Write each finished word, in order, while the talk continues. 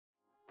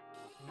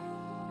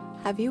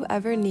Have you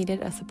ever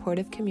needed a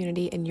supportive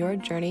community in your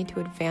journey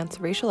to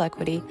advance racial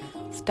equity,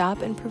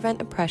 stop and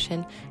prevent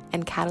oppression,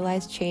 and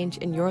catalyze change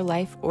in your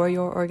life or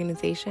your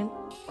organization?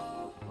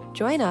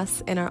 Join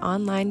us in our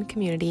online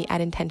community at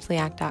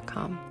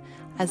intentionallyact.com.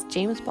 As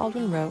James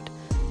Baldwin wrote,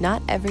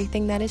 "Not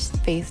everything that is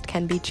faced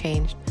can be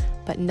changed,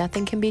 but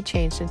nothing can be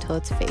changed until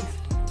it's faced."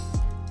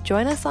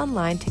 Join us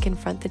online to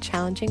confront the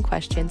challenging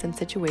questions and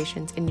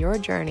situations in your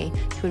journey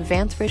to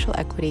advance racial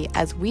equity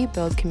as we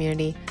build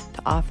community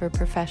to offer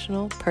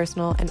professional,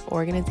 personal, and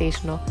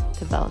organizational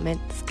development,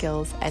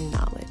 skills, and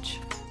knowledge.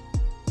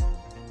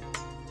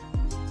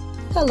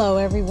 Hello,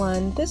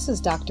 everyone. This is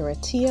Dr.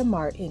 Atia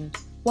Martin.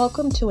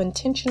 Welcome to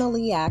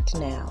Intentionally Act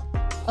Now,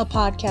 a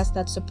podcast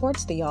that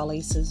supports the All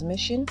Aces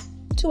mission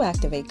to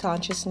activate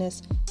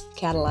consciousness,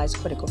 catalyze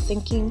critical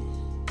thinking,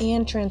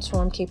 and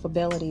transform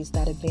capabilities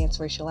that advance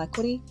racial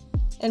equity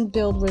and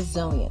build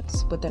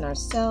resilience within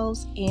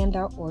ourselves and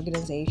our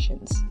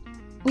organizations.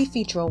 We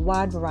feature a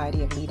wide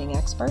variety of leading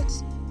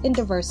experts in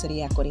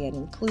diversity, equity, and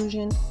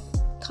inclusion,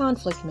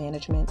 conflict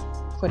management,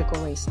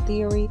 critical race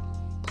theory,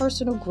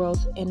 personal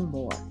growth, and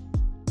more.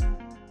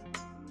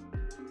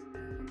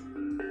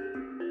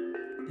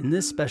 In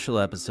this special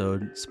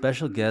episode,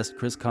 special guest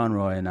Chris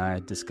Conroy and I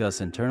discuss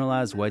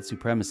internalized white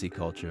supremacy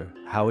culture,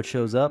 how it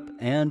shows up,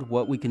 and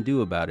what we can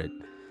do about it.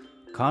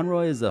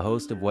 Conroy is the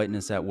host of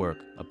Whiteness at Work,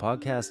 a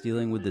podcast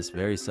dealing with this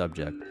very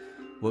subject.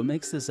 What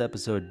makes this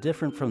episode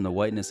different from the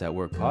Whiteness at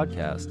Work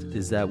podcast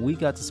is that we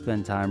got to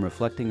spend time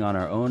reflecting on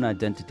our own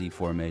identity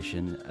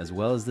formation, as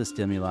well as the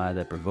stimuli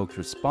that provoked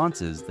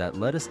responses that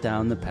led us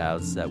down the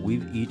paths that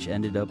we've each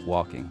ended up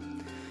walking.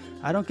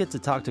 I don't get to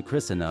talk to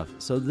Chris enough,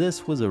 so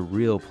this was a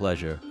real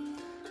pleasure.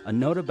 A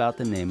note about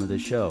the name of the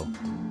show.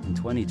 In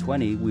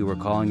 2020, we were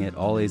calling it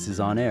All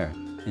Aces on Air.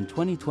 In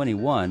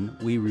 2021,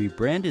 we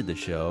rebranded the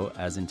show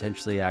as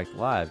Intentionally Act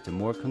Live to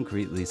more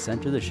concretely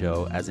center the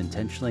show as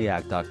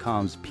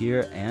intentionallyact.com's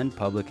peer and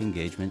public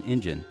engagement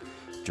engine.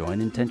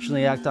 Join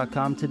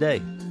intentionallyact.com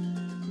today.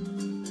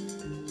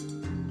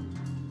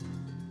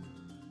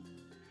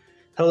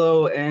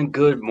 Hello and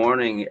good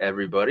morning,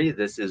 everybody.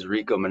 This is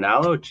Rico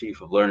Manalo,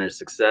 Chief of Learner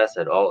Success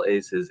at All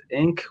Aces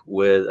Inc.,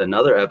 with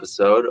another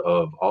episode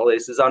of All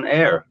Aces on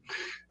Air.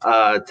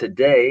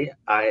 Today,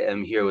 I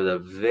am here with a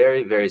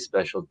very, very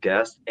special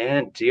guest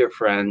and dear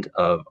friend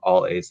of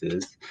All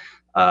Aces,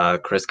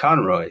 Chris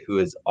Conroy, who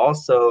is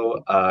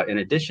also, in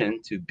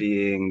addition to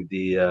being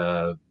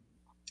the,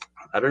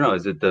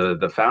 is it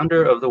the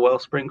founder of the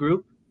Wellspring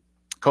Group?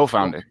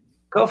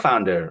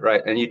 Co-founder,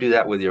 right. And you do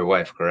that with your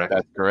wife, correct?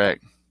 That's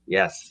correct.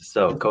 Yes.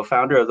 So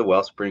co-founder of the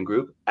Wellspring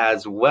Group,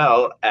 as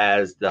well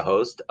as the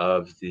host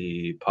of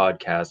the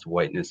podcast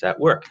Whiteness at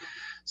Work.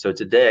 So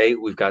today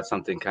we've got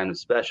something kind of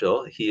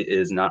special. He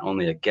is not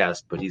only a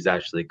guest, but he's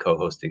actually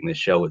co-hosting this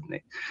show with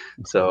me.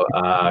 So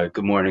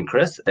good morning,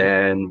 Chris.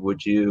 And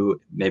would you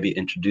maybe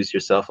introduce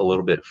yourself a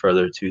little bit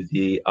further to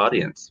the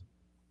audience?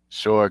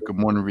 Sure. Good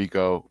morning,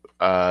 Rico.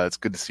 It's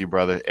good to see you,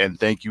 brother. And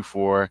thank you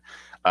for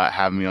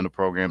having me on the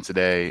program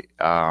today.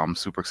 I'm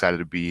super excited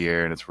to be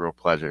here, and it's a real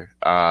pleasure.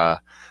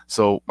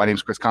 So my name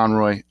is Chris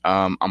Conroy.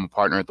 I'm a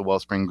partner at the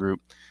Wellspring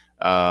Group,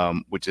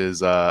 which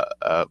is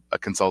a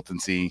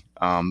consultancy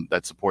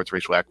that supports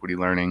racial equity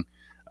learning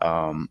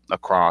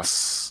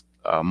across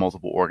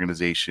multiple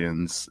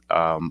organizations,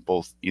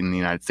 both in the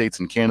United States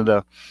and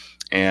Canada.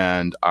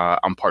 And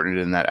I'm partnered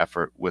in that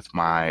effort with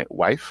my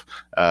wife,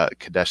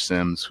 Kadesh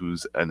Sims,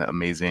 who's an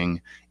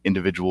amazing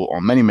individual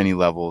on many, many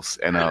levels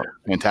and a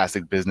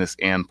fantastic business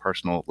and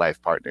personal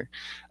life partner.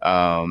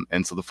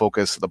 And so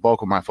the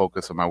bulk of my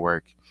focus of my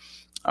work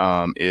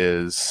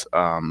is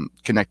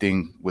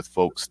connecting with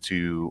folks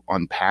to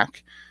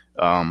unpack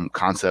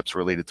concepts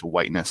related to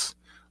whiteness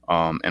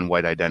and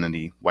white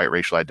identity, white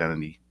racial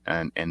identity,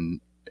 and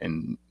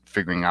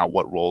figuring out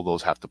what role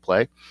those have to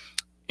play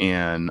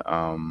in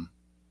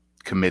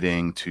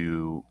committing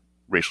to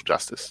racial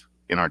justice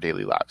in our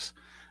daily lives.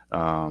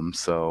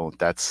 So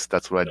that's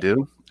what I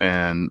do,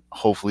 and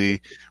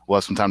hopefully we'll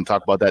have some time to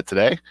talk about that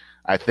today,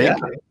 I think.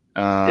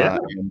 Yeah.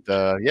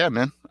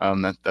 Man.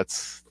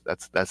 That's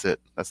it.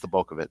 That's the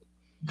bulk of it.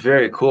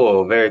 Very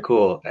cool. Very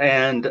cool.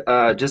 And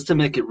just to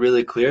make it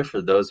really clear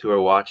for those who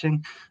are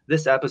watching,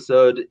 this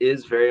episode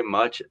is very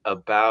much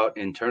about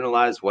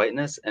internalized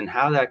whiteness and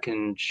how that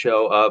can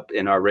show up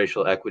in our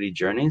racial equity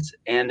journeys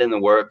and in the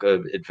work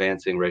of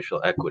advancing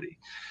racial equity.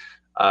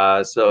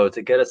 So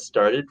to get us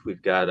started,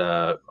 we've got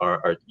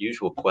our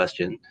usual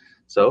question.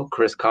 So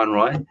Chris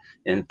Conroy,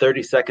 in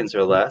 30 seconds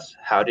or less,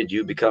 how did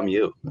you become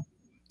you?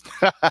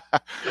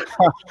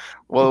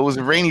 Well, it was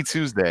a rainy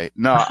Tuesday.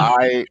 No,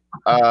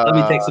 let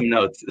me take some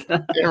notes.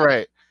 Yeah,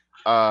 right.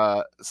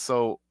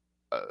 So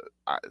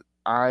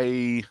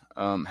I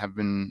have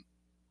been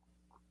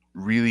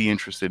really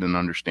interested in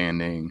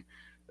understanding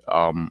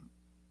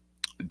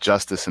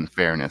justice and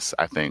fairness,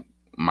 I think,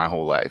 my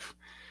whole life.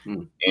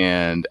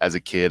 And as a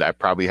kid, I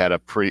probably had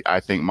I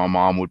think my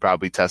mom would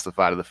probably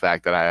testify to the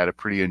fact that I had a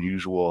pretty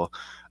unusual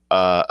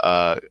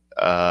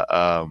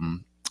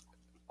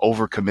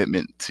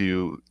overcommitment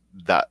to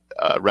that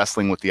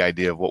wrestling with the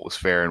idea of what was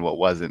fair and what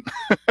wasn't.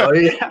 Oh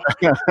yeah.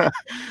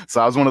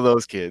 So I was one of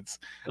those kids,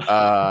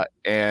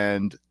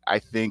 and I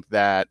think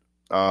that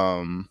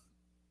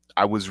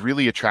I was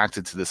really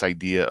attracted to this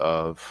idea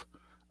of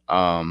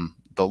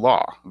the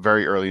law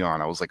very early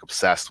on. I was like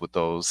obsessed with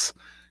those,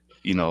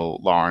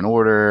 Law and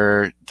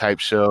Order type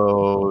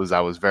shows.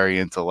 I was very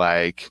into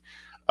like,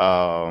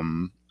 A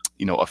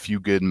Few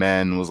Good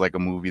Men was like a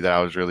movie that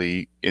I was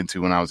really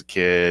into when I was a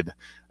kid.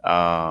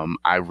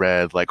 I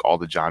read like all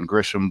the John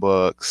Grisham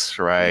books,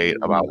 right,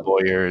 about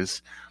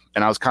lawyers.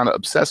 And I was kind of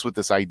obsessed with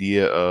this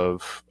idea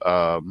of,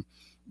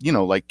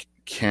 like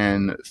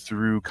can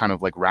through kind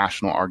of like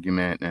rational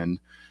argument and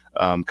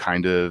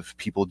kind of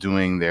people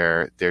doing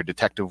their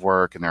detective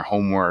work and their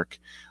homework,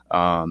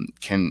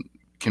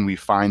 can we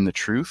find the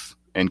truth,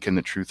 and can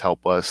the truth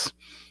help us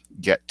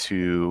get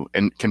to,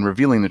 and can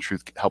revealing the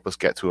truth help us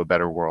get to a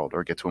better world,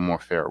 or get to a more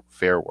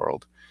fair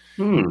world?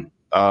 And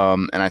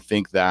I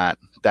think that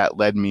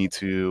led me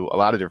to a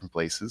lot of different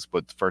places,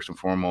 but first and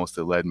foremost,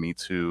 it led me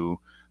to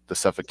the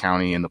Suffolk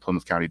County and the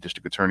Plymouth County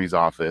District Attorney's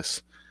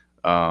Office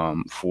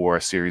for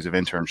a series of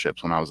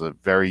internships when I was a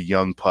very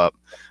young pup,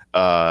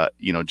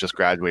 just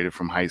graduated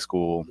from high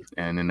school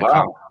and into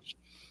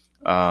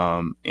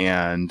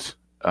college.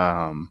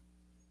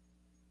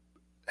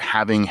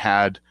 Having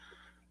had,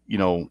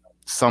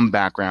 some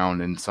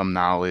background and some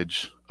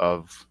knowledge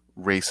of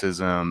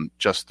racism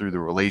just through the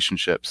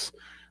relationships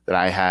that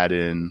I had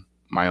in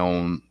my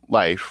own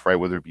life, right,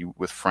 whether it be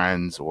with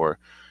friends or,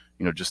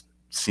 just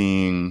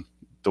seeing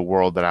the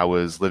world that I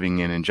was living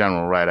in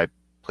general, right? I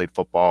played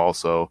football,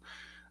 so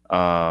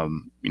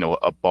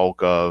a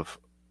bulk of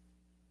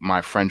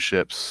my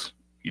friendships,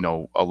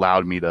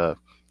 allowed me to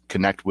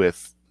connect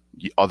with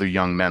other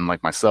young men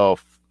like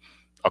myself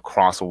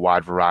across a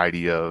wide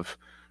variety of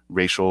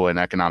racial and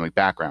economic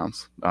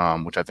backgrounds,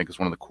 which I think is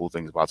one of the cool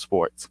things about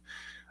sports.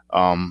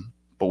 But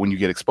when you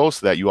get exposed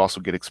to that, you also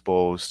get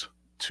exposed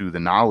to the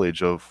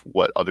knowledge of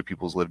what other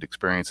people's lived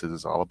experiences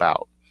is all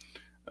about.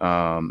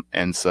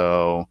 And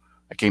so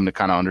I came to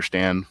kind of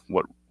understand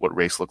what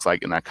race looks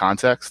like in that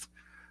context,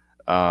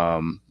 by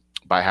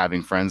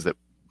having friends that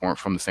weren't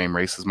from the same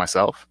race as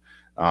myself,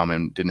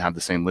 and didn't have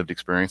the same lived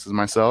experience as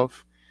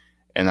myself.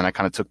 And then I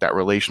kind of took that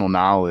relational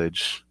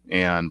knowledge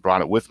and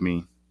brought it with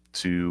me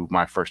to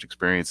my first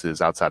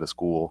experiences outside of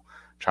school,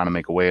 trying to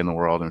make a way in the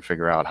world and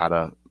figure out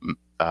how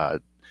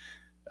to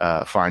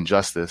find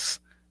justice,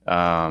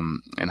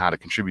 and how to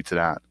contribute to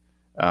that.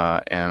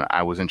 And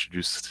I was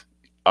introduced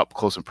up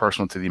close and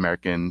personal to the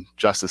American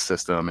justice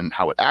system and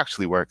how it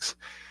actually works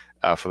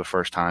for the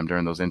first time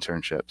during those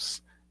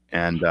internships.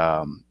 And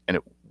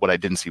what I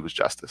didn't see was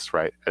justice,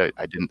 right?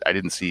 I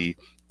didn't see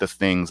the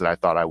things that I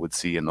thought I would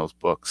see in those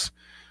books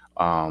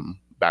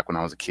back when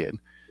I was a kid,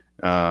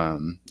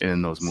 and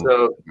in those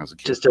movies. So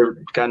just to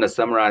kind of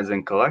summarize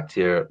and collect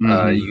here,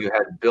 you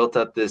had built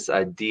up this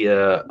idea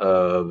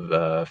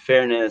of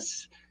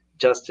fairness,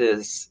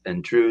 justice,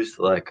 and truth,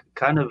 like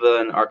kind of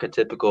an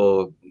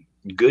archetypical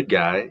good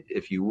guy,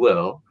 if you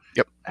will.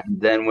 Yep. And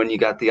then when you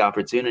got the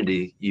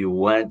opportunity, you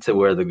went to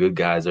where the good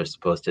guys are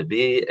supposed to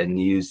be, and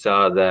you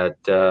saw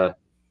that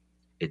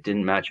it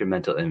didn't match your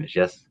mental image.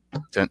 Yes.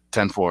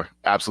 10-4,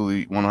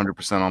 absolutely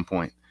 100% on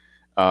point.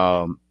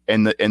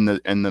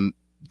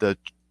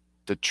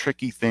 The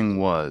tricky thing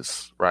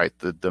was, right,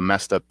 the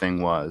messed up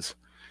thing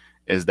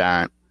is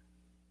that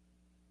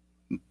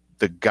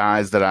the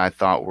guys that I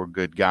thought were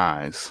good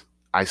guys,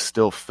 I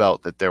still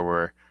felt that there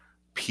were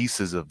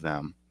pieces of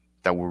them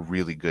that were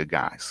really good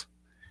guys.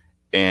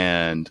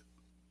 And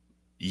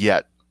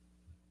yet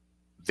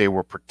they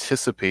were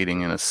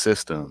participating in a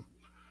system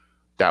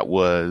that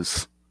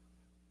was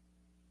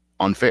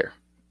unfair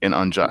and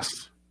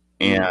unjust.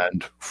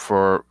 And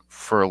for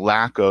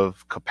lack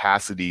of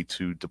capacity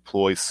to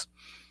deploy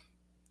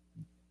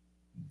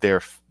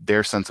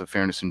their sense of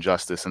fairness and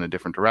justice in a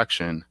different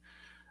direction,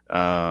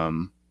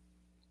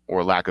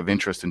 or lack of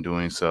interest in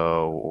doing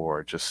so,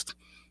 or just,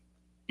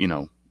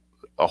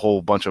 a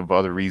whole bunch of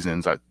other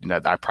reasons that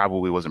I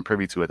probably wasn't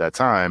privy to at that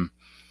time,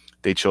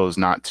 they chose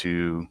not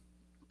to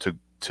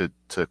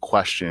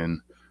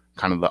question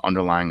kind of the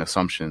underlying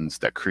assumptions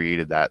that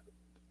created that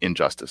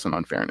injustice and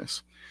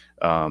unfairness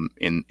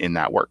in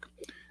that work.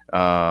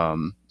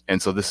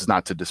 And so this is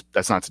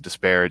that's not to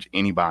disparage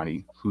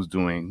anybody who's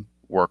doing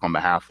work on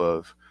behalf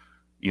of,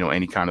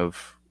 any kind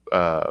of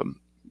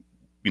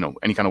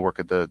work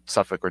at the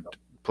Suffolk or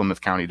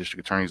Plymouth County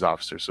District Attorney's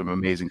Office. There's some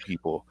amazing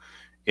people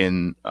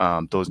in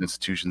those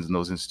institutions, and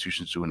those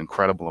institutions do an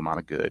incredible amount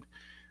of good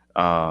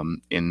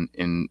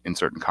in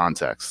certain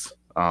contexts.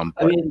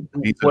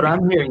 What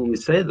I'm hearing you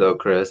say, though,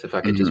 Chris, if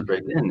I could just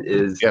break in,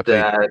 is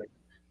that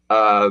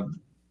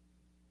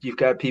you've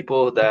got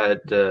people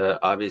that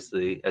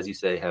obviously, as you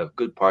say, have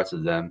good parts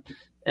of them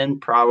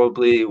and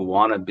probably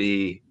want to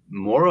be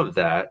more of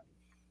that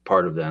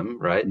part of them,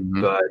 right?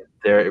 But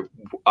they're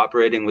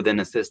operating within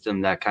a system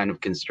that kind of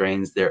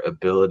constrains their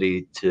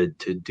ability to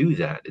do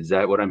that. Is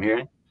that what I'm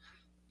hearing?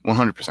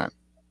 100%.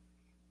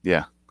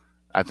 Yeah,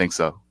 I think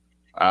so.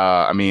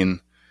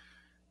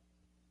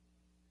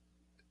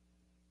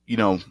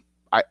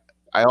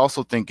 I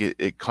also think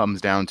it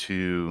comes down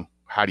to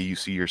how do you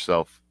see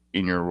yourself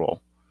in your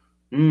role?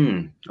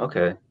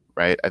 Okay.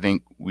 Right. I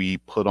think we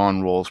put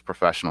on roles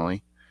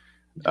professionally.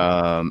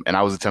 And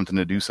I was attempting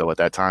to do so at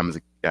that time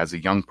as a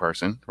young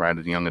person, right,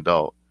 as a young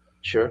adult.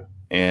 Sure.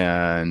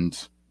 And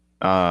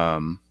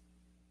the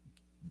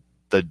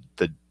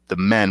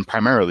men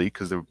primarily,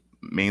 because they're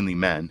mainly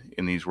men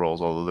in these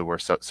roles, although there were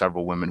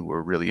several women who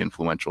were really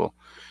influential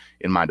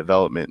in my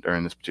development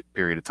during this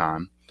period of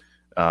time.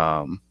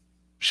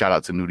 Shout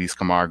out to Nudis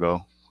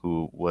Camargo,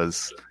 who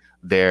was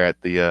there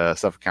at the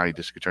Suffolk County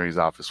District Attorney's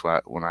Office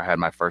when I had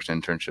my first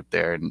internship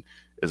there, and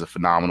is a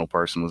phenomenal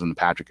person, was in the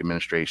Patrick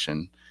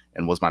administration,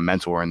 and was my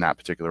mentor in that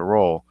particular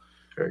role.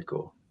 Very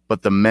cool.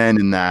 But the men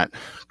in that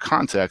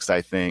context,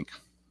 I think,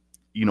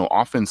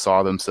 often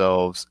saw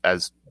themselves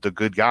as the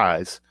good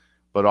guys,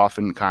 but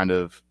often kind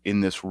of in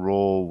this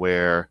role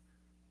where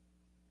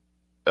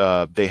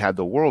they had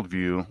the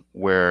worldview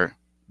where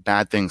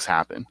bad things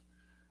happen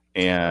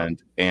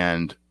and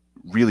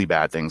really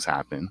bad things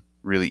happen,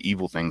 really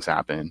evil things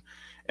happen.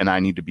 And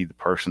I need to be the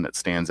person that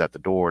stands at the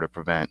door to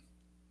prevent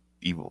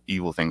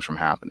evil things from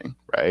happening.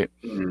 Right.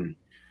 Mm-hmm.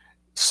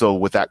 So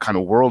with that kind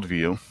of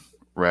worldview,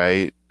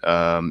 right,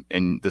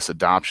 and this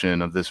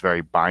adoption of this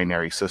very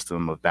binary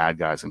system of bad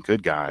guys and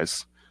good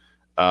guys,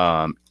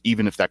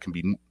 even if that can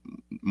be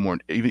more,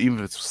 even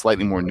if it's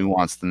slightly more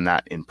nuanced than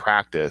that in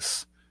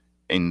practice,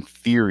 in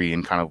theory,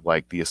 and kind of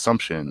like the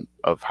assumption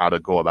of how to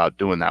go about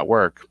doing that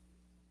work,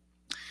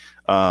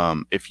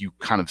 if you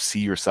kind of see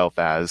yourself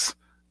as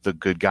the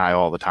good guy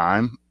all the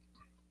time,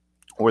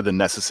 or the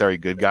necessary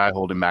good guy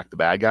holding back the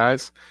bad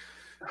guys,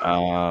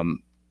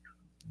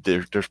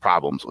 there's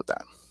problems with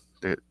that.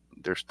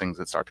 There's things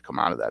that start to come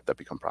out of that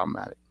become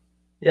problematic.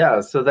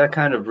 Yeah, so that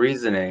kind of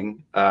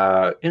reasoning,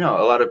 a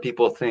lot of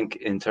people think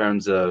in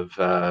terms of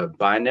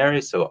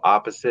binary, so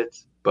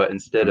opposites, but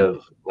instead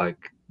of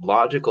like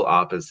logical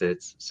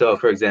opposites. So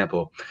for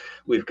example,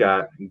 we've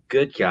got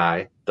good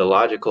guy. The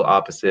logical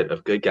opposite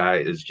of good guy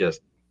is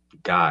just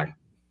guy,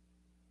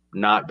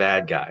 not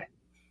bad guy,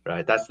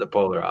 right? That's the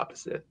polar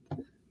opposite.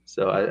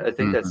 So I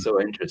think that's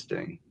so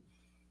interesting.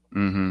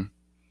 Mm-hmm.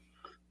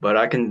 But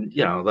I can,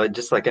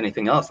 just like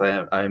anything else,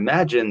 I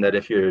imagine that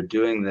if you're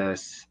doing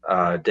this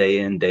day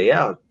in, day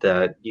out,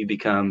 that you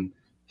become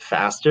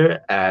faster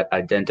at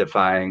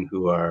identifying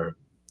who are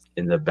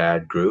in the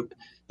bad group,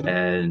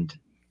 and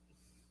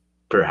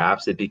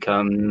perhaps it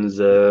becomes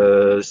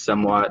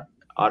somewhat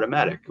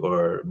automatic,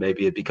 or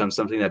maybe it becomes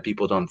something that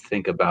people don't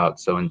think about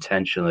so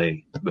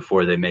intentionally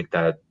before they make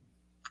that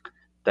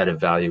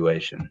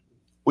evaluation.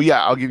 Well,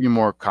 yeah, I'll give you a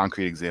more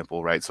concrete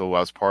example, right? So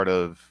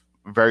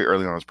very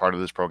early on, I was part of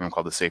this program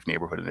called the Safe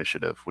Neighborhood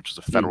Initiative, which is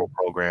a federal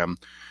program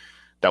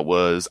that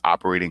was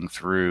operating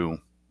through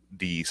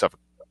the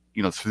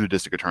through the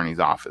district attorney's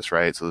office,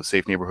 right? So the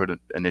Safe Neighborhood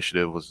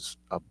Initiative was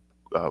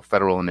a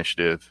federal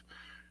initiative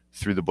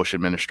through the Bush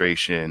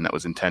administration that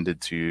was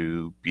intended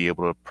to be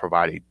able to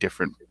provide a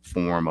different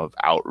form of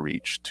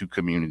outreach to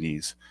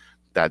communities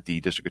that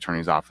the district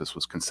attorney's office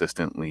was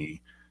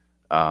consistently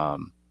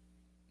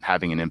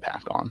having an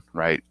impact on,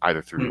 right?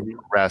 Either through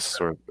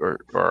arrests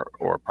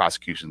or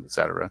prosecutions, et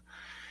cetera.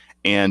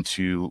 And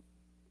to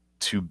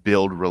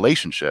build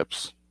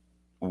relationships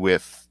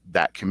with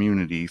that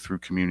community through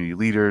community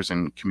leaders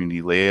and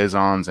community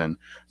liaisons, and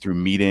through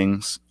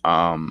meetings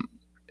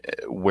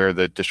where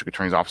the district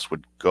attorney's office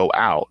would go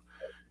out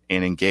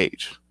and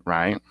engage,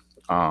 right?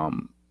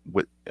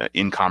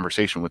 In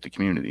conversation with the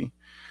community.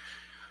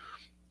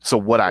 So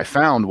what I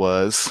found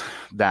was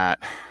that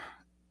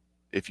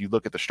if you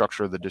look at the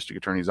structure of the district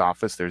attorney's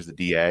office, there's the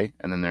DA,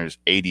 and then there's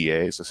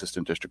ADAs,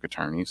 assistant district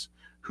attorneys,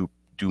 who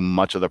do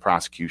much of the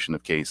prosecution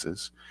of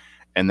cases.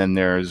 And then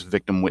there's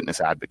victim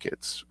witness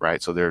advocates,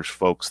 right? So there's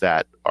folks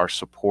that are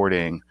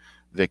supporting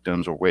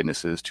victims or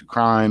witnesses to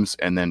crimes,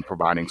 and then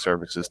providing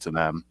services to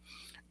them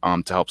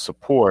to help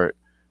support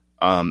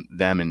them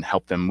and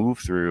help them move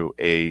through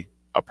a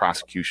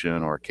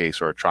prosecution or a case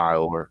or a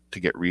trial, or to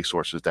get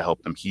resources to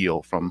help them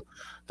heal from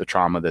the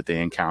trauma that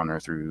they encounter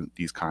through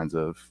these kinds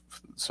of,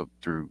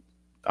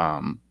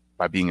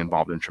 by being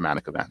involved in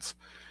traumatic events.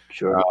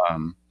 Sure.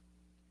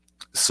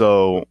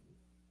 So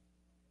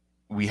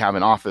we have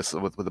an office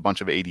with a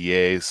bunch of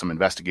ADAs, some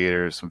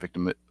investigators,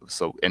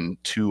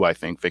 and two, I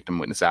think, victim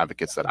witness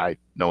advocates that I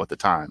know at the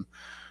time.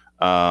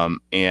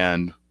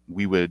 And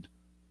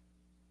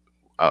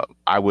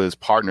I was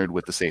partnered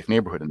with the Safe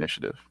Neighborhood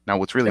Initiative. Now,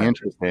 what's really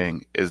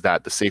interesting is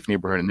that the Safe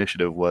Neighborhood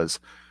Initiative was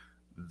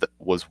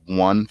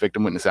one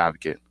victim witness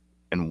advocate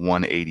and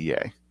one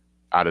ADA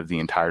out of the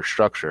entire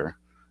structure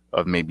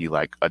of maybe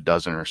like a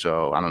dozen or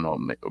so. I don't know,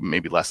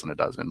 maybe less than a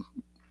dozen.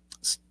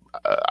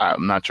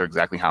 I'm not sure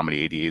exactly how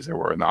many ADAs there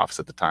were in the office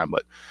at the time,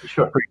 but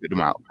sure, a pretty good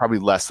amount, probably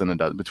less than a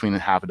dozen, between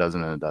half a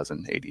dozen and a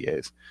dozen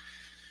ADAs.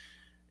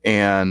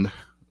 And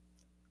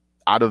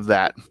out of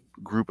that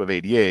group of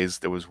ADAs,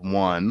 there was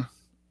one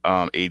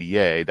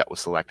ADA that was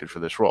selected for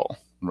this role,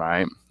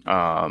 right?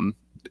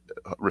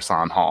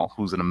 Rasan Hall,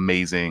 who's an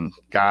amazing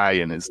guy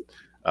and is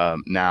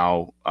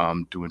now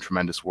doing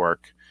tremendous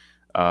work,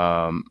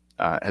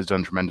 has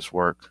done tremendous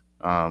work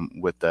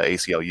with the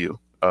ACLU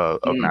of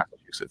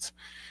Massachusetts.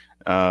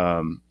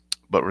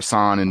 But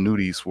Rahsaan and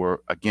Nudis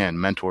were, again,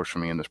 mentors for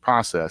me in this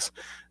process.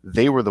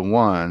 They were the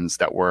ones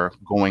that were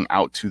going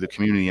out to the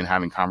community and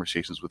having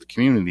conversations with the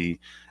community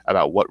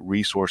about what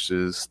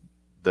resources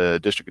the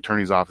district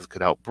attorney's office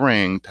could help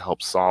bring to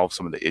help solve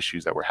some of the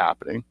issues that were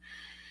happening.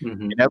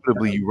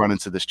 Inevitably, you run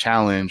into this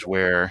challenge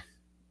where,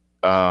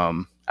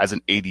 as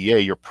an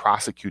ADA, you're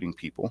prosecuting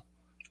people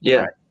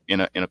right, in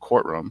a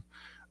courtroom,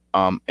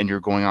 and you're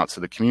going out to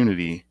the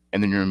community,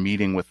 and then you're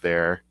meeting with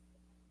their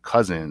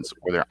cousins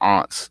or their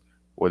aunts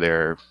or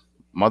their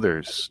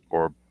mothers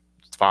or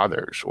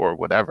fathers or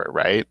whatever,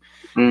 right?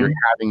 You're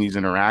having these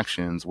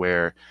interactions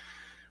where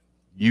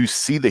you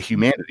see the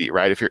humanity,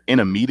 right? If you're in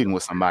a meeting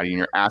with somebody and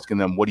you're asking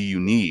them, what do you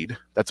need?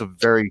 That's a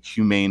very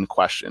humane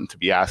question to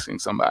be asking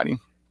somebody.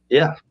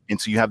 Yeah. And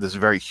so you have this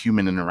very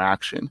human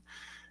interaction.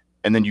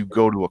 And then you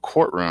go to a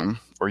courtroom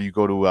or you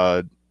go to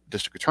a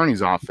district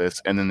attorney's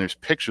office, and then there's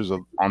pictures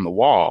on the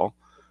wall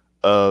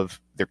of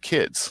their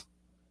kids.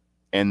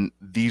 And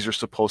these are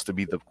supposed to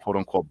be the quote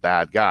unquote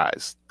bad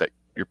guys that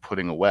you're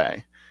putting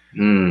away.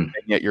 And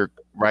yet you're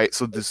right.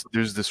 So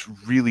there's this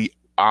really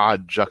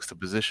odd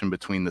juxtaposition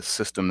between the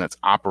system that's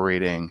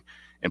operating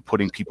and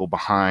putting people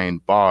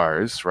behind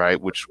bars,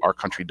 right? Which our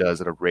country does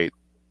at a rate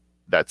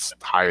that's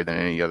higher than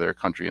any other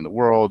country in the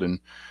world. And,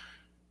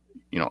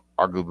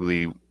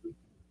 arguably,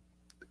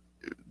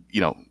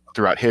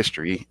 throughout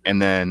history.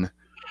 And then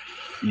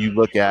you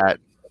look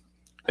at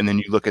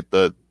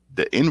the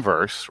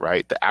inverse,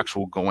 right? The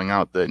actual going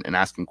out and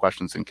asking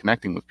questions and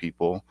connecting with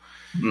people.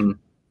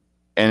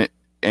 And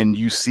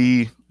you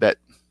see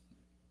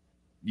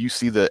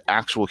the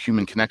actual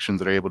human connections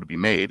that are able to be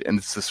made. And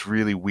it's this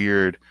really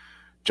weird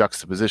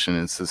juxtaposition.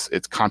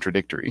 It's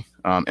contradictory.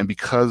 And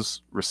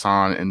because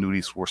Rahsaan and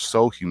Nudis were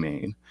so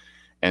humane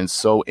and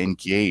so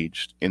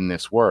engaged in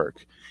this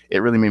work, it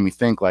really made me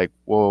think like,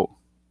 well,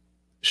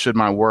 should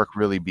my work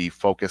really be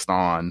focused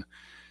on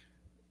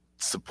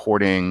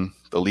supporting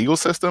the legal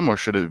system, or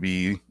should it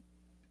be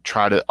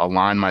try to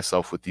align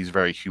myself with these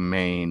very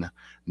humane,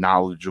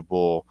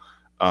 knowledgeable,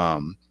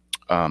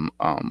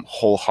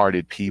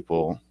 wholehearted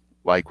people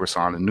like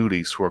Rahsaan and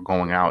Nudis who are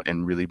going out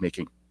and really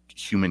making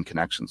human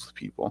connections with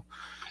people?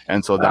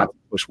 And so that's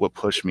what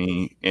pushed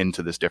me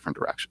into this different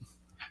direction.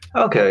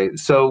 Okay,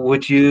 so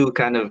would you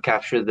kind of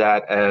capture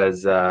that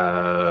as,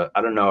 I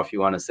don't know if you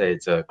want to say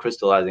it's a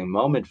crystallizing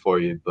moment for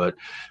you, but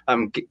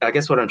I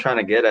guess what I'm trying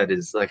to get at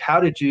is like, how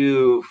did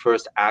you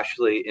first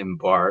actually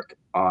embark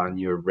on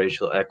your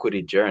racial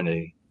equity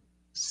journey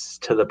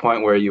to the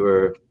point where you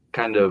were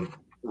kind of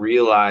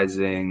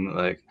realizing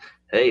like,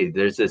 hey,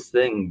 there's this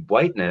thing,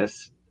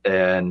 whiteness,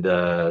 and,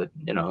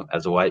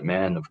 as a white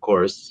man, of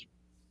course,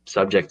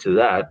 subject to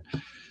that,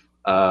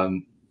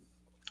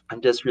 I'm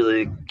just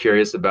really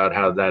curious about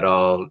how that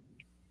all,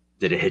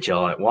 did it hit you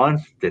all at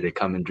once? Did it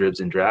come in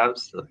dribs and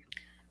drabs?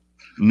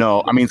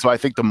 No, I mean, so I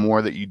think the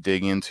more that you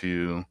dig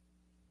into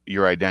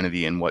your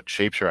identity and what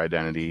shapes your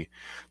identity,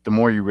 the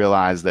more you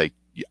realize that,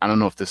 I don't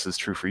know if this is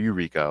true for you,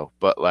 Rico,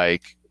 but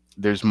like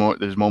there's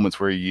moments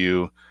where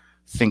you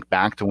think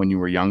back to when you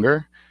were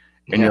younger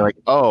and you're like,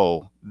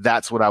 oh,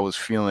 that's what I was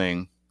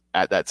feeling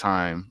at that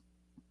time,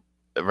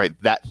 right?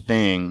 That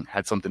thing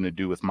had something to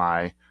do with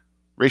my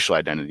racial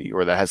identity,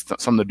 or that has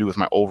something to do with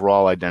my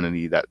overall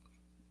identity that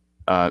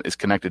is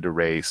connected to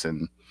race,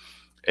 and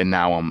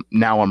now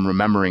I'm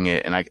remembering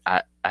it, and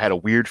I had a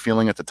weird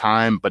feeling at the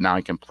time, but now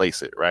I can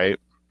place it, right?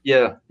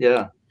 Yeah.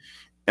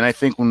 And I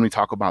think when we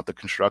talk about the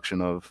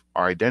construction of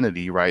our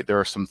identity, right,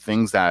 there are some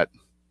things that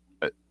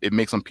it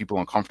makes some people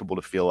uncomfortable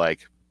to feel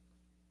like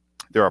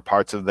there are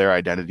parts of their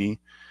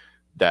identity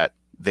that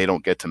they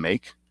don't get to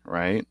make,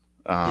 right?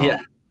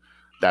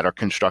 That are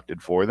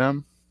constructed for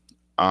them.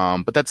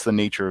 But that's the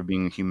nature of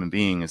being a human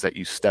being, is that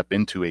you step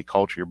into a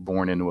culture, you're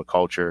born into a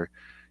culture,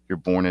 you're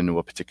born into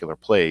a particular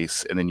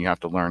place, and then you have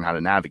to learn how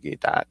to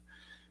navigate that.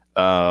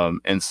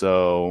 And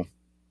so,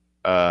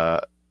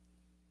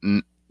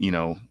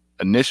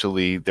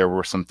 initially there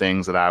were some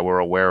things that I were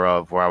aware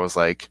of where I was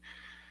like,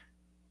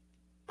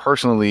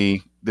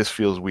 personally, this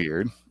feels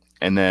weird.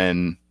 And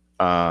then,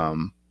 I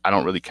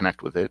don't really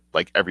connect with it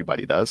like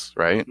everybody does.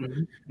 Right.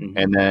 Mm-hmm.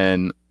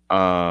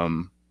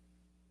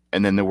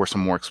 And then there were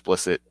some more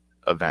explicit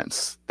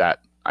events that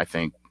I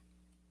think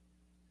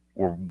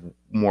were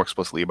more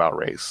explicitly about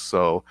race.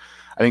 So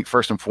I think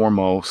first and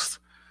foremost,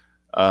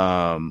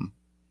 to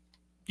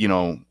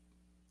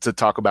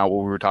talk about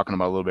what we were talking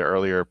about a little bit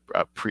earlier,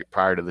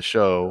 prior to the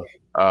show,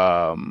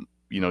 John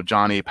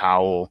A.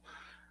 Powell,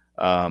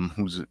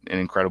 who's an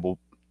incredible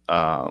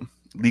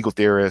legal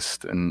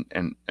theorist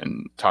and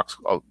talks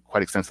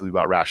quite extensively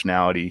about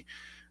rationality,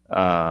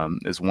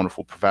 is a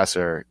wonderful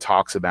professor,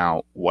 talks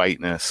about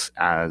whiteness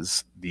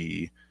as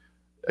the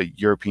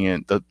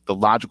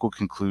logical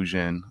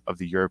conclusion of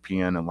the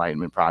European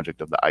Enlightenment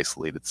project of the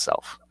isolated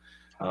self.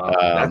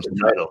 That's the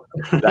title.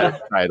 That's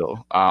the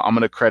title. I'm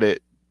going to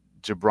credit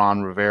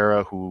Gibran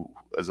Rivera, who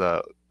is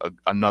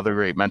another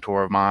great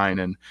mentor of mine,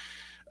 and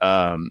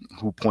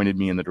who pointed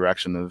me in the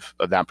direction of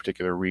that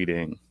particular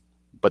reading.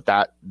 But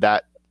that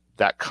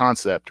that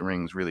concept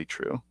rings really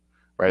true,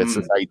 right? It's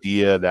this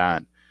idea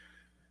that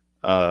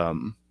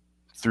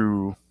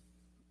through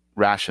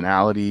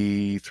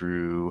rationality,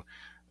 through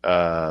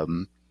a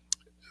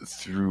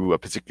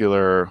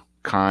particular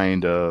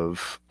kind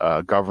of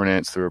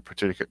governance, through a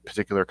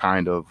particular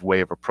kind of way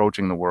of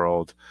approaching the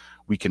world,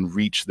 we can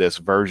reach this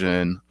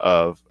version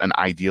of an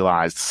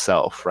idealized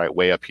self, right,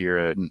 way up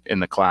here in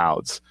the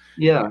clouds.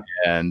 Yeah.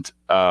 And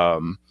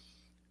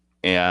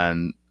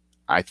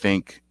I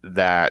think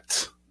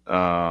that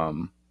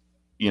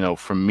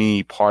for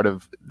me, part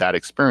of that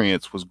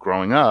experience was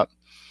growing up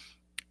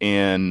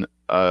in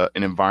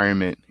an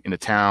environment in a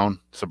town,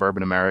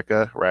 suburban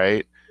America,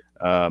 right?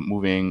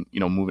 Moving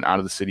out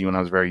of the city when I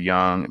was very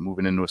young and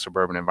moving into a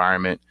suburban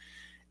environment,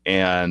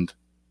 and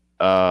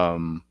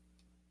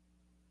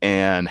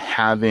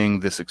having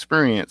this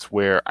experience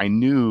where I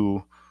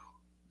knew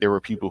there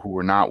were people who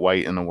were not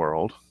white in the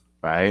world,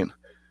 right?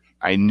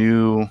 I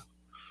knew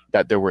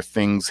that there were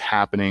things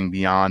happening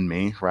beyond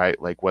me, right?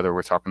 Like whether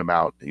we're talking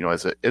about,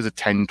 as a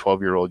 10,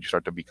 12-year-old, you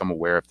start to become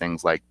aware of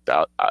things like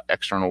the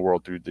external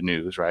world through the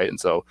news, right? And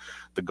so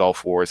the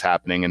Gulf War is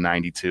happening in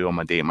 92. I'm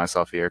going to date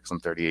myself here because I'm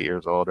 38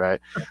 years old,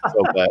 right?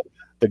 But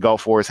the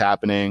Gulf War is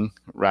happening,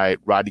 right?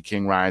 Rodney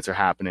King riots are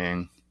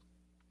happening.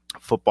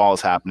 Football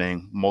is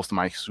happening. Most of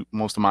my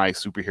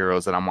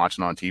superheroes that I'm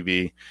watching on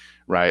TV,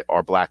 right,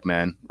 are black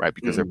men, right?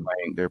 Because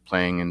they're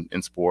playing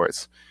in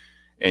sports.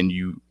 And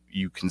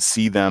you can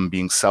see them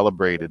being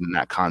celebrated in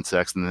that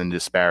context and then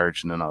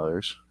disparaged in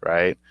others,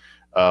 right?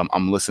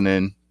 I'm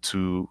listening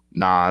to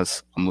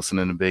Nas. I'm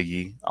listening to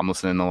Biggie. I'm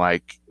listening to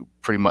like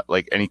pretty much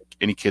like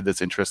any kid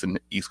that's interested in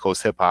East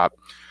Coast hip hop.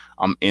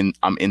 I'm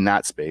in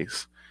that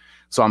space.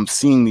 So I'm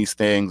seeing these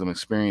things. I'm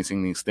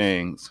experiencing these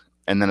things.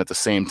 And then at the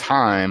same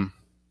time,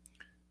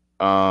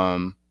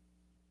 I'm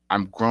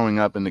growing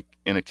up in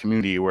a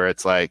community where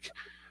it's like,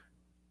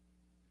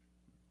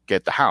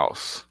 get the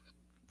house,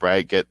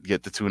 right? Get the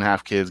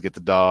 2.5 kids, get the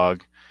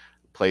dog,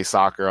 play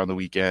soccer on the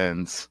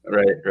weekends,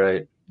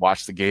 right.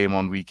 Watch the game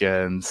on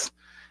weekends,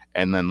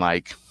 and then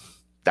like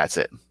that's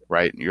it,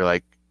 right? You're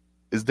like,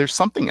 is there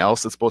something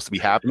else that's supposed to be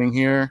happening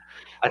here?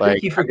 I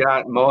think you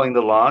forgot mowing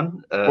the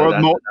lawn.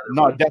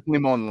 No, definitely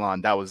mowing the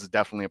lawn. That was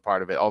definitely a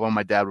part of it. Although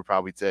my dad would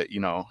probably say,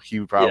 he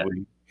would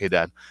probably, hey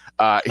dad,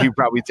 he would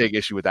probably take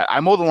issue with that. I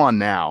mow the lawn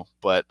now,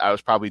 but I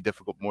was probably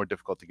more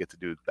difficult to get to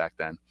do back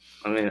then.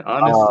 I mean,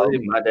 honestly,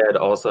 my dad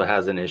also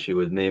has an issue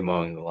with me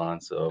mowing the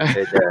lawn. So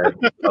hey dad,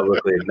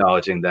 publicly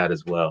acknowledging that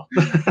as well.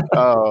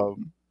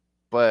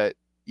 But,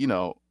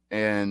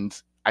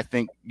 and I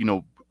think,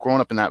 growing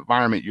up in that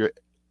environment,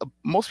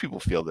 most people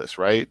feel this,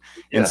 right?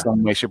 In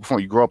some way, shape, or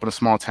form. You grow up in a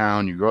small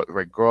town, you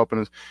grow up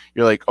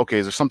you're like, okay,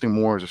 is there something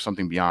more? Is there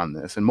something beyond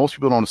this? And most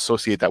people don't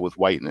associate that with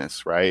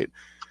whiteness, right?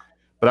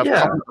 But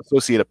I've come to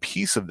associate a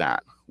piece of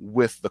that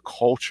with the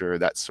culture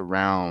that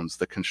surrounds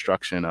the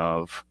construction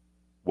of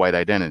white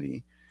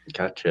identity.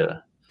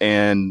 Gotcha.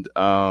 And,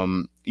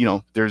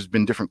 there's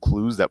been different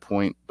clues that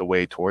point the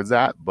way towards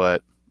that,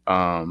 but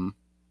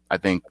I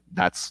think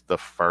that's the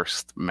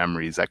first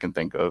memories I can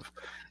think of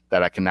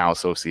that I can now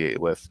associate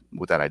with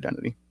that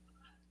identity.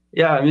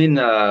 Yeah, I mean,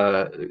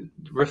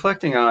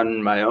 reflecting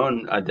on my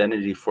own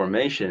identity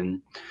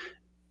formation,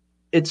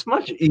 it's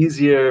much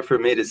easier for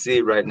me to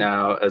see right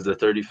now as a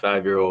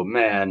 35-year-old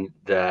man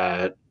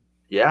that,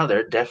 there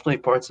are definitely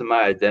parts of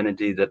my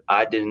identity that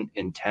I didn't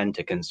intend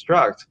to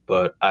construct,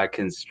 but I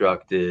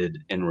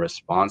constructed in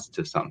response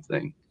to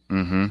something.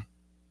 Mm-hmm.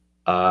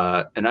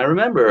 And I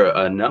remember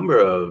a number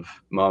of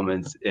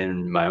moments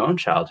in my own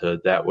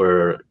childhood that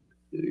were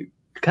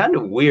kind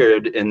of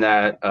weird in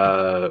that,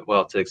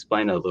 to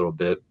explain a little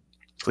bit,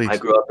 please. I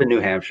grew up in New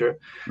Hampshire.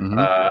 Mm-hmm.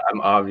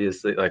 I'm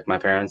obviously, like, my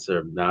parents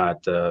are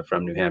not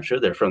from New Hampshire.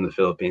 They're from the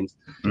Philippines.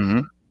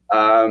 Mm-hmm.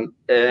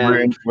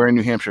 And we're in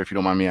New Hampshire, if you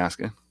don't mind me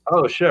asking.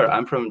 Oh, sure.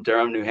 I'm from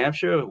Durham, New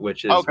Hampshire,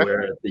 which is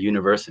where the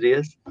university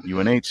is.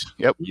 UNH.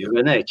 Yep.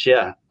 UNH,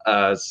 yeah.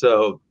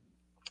 So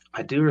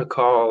I do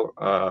recall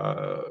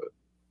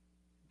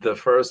the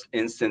first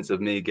instance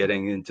of me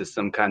getting into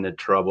some kind of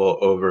trouble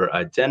over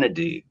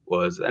identity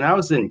was, and I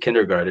was in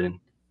kindergarten,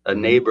 a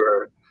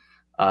neighbor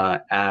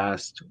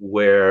asked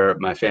where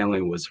my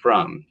family was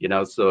from,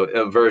 so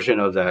a version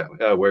of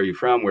that, where are you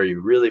from, where are you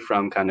really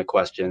from kind of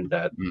question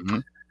that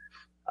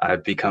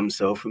I've become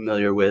so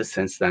familiar with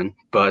since then.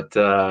 But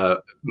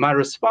my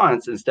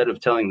response, instead of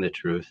telling the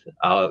truth,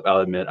 I'll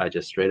admit I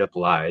just straight up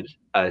lied.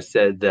 I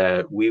said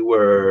that we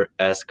were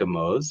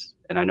Eskimos,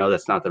 and I know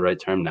that's not the right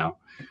term now,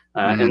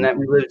 and that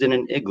we lived in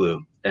an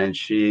igloo. And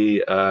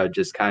she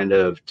just kind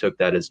of took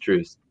that as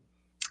truth.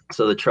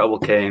 So the trouble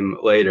came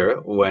later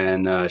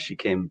when she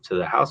came to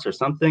the house or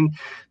something.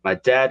 My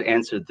dad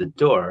answered the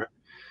door.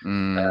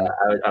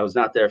 I was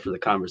not there for the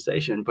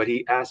conversation, but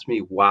he asked me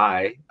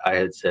why I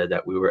had said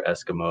that we were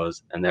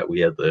Eskimos and that we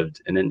had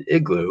lived in an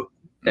igloo.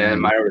 And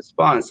my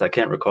response, I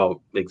can't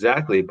recall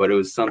exactly, but it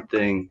was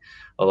something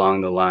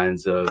along the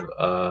lines of,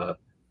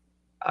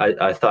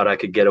 I thought I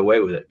could get away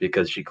with it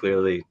because she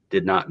clearly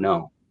did not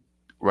know.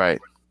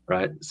 Right.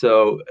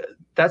 So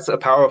that's a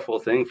powerful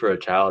thing for a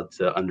child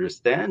to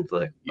understand.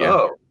 Like,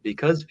 oh,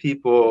 because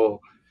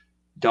people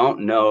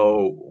don't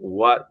know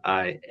what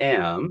I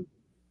am,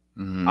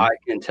 I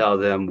can tell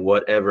them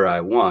whatever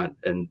I want,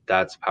 and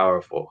that's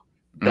powerful.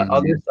 The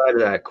other side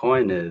of that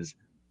coin is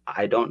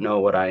I don't know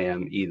what I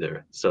am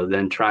either. So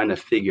then trying to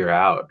figure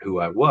out who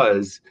I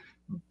was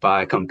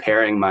by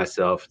comparing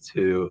myself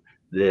to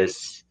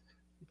this,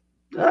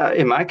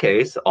 in my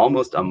case,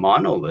 almost a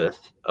monolith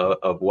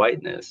of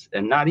whiteness,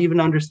 and not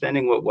even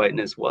understanding what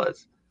whiteness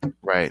was.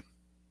 Right.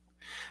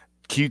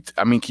 Can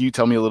you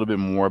tell me a little bit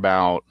more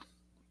about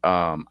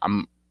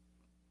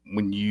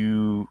when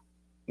you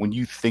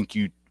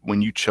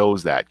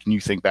chose that? Can you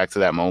think back to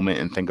that moment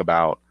and think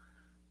about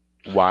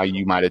why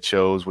you might have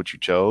chose what you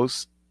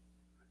chose?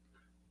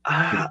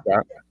 I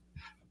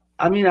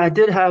mean, I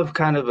did have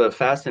kind of a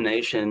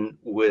fascination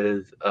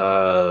with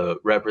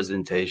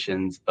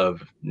representations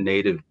of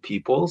Native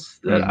peoples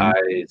that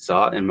I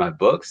saw in my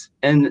books.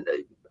 And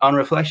on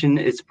reflection,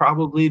 it's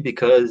probably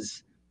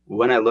because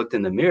when I looked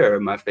in the mirror,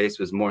 my face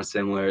was more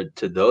similar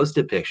to those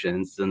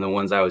depictions than the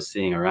ones I was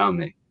seeing around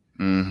me.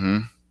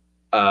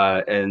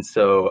 And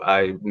so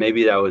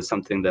maybe that was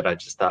something that I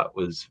just thought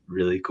was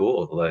really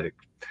cool. Like,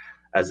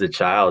 as a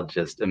child,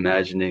 just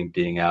imagining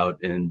being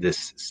out in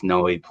this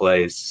snowy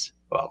place.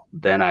 Well,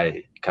 then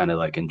I kind of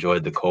like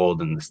enjoyed the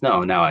cold and the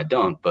snow. Now I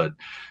don't, but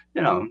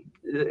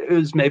it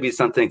was maybe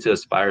something to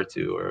aspire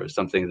to, or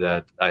something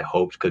that I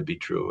hoped could be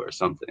true, or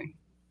something.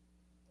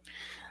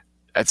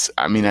 That's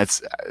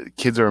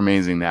kids are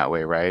amazing that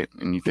way, right?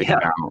 And you think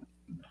about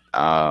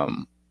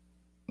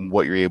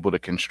what you're able to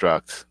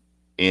construct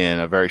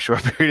in a very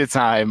short period of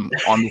time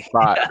on the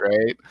spot,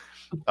 right?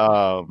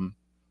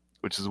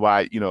 Which is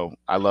why,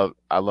 I love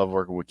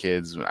working with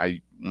kids.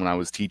 When I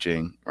was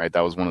teaching, right, that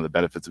was one of the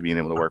benefits of being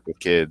able to work with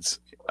kids,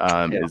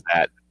 is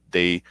that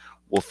they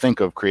will think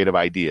of creative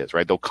ideas,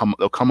 right? They'll come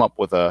up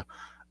with they'll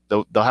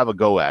have a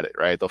go at it,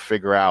 right? They'll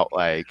figure out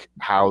like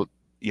how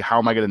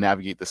am I going to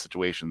navigate this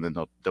situation? Then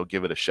they'll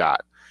give it a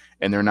shot,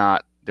 and they're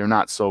not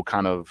so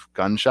kind of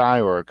gun shy,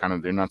 or kind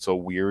of they're not so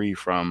weary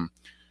from,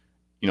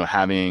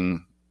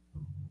 having,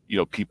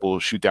 people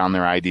shoot down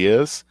their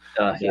ideas.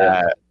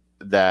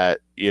 That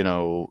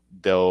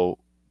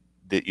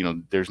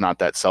there's not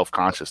that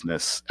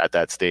self-consciousness at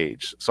that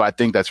stage. So I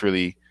think that's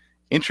really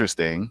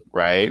interesting,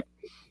 right?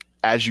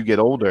 As you get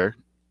older,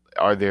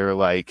 are there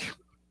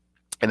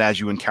and as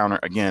you encounter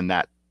again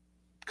that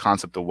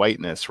concept of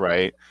whiteness,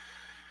 right?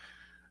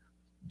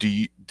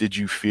 Did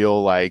you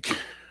feel like,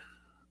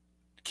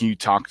 can you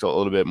talk a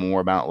little bit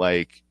more about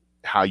like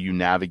how you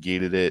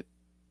navigated it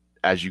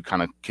as you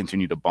kind of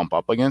continue to bump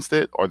up against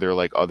it? Are there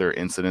like other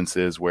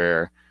incidences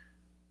where,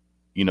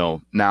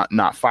 not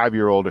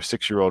 5-year-old or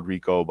 6-year-old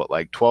Rico, but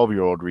like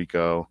 12-year-old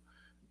Rico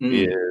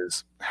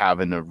is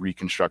having to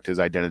reconstruct his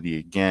identity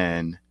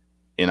again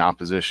in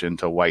opposition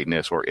to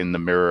whiteness, or in the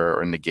mirror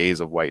or in the gaze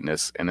of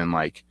whiteness? And then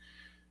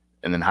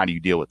how do you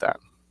deal with that?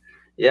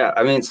 Yeah,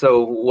 I mean,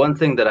 so one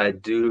thing that I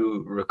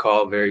do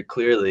recall very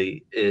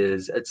clearly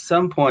is at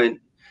some point,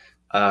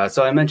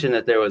 so I mentioned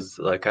that there was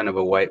like kind of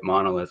a white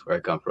monolith where I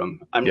come from.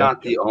 I'm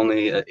not the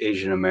only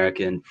Asian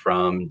American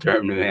from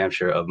Durham, New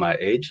Hampshire of my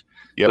age,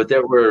 but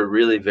there were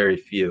really very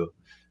few.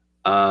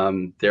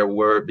 There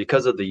were,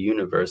 because of the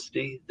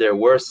university, there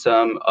were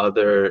some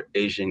other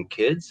Asian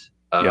kids.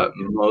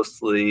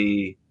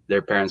 Mostly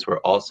their parents were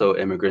also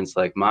immigrants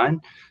like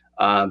mine,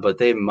 but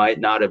they might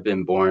not have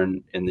been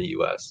born in the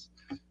U.S.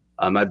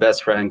 My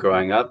best friend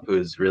growing up,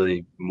 who's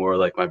really more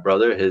like my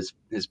brother, his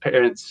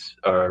parents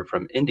are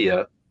from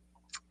India.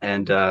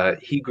 And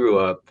he grew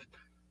up,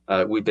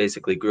 we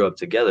basically grew up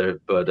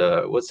together.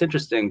 But what's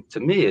interesting to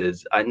me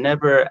is I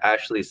never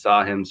actually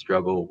saw him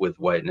struggle with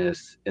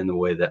whiteness in the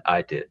way that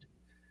I did.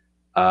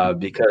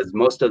 Because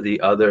most of the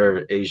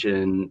other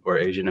Asian or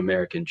Asian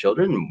American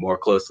children more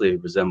closely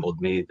resembled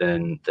me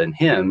than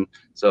him.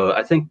 So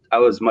I think I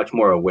was much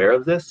more aware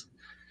of this.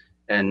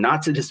 And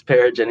not to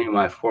disparage any of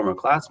my former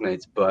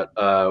classmates, but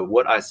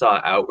what I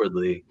saw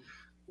outwardly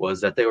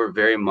was that they were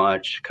very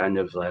much kind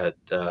of that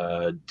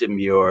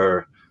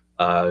demure,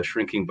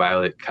 shrinking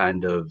violet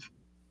kind of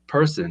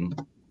person.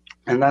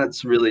 And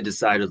that's really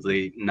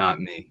decidedly not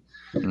me.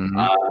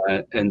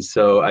 And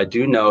so I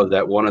do know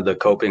that one of the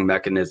coping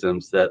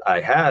mechanisms that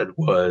I had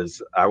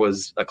was I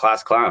was a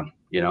class clown.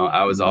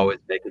 I was always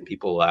making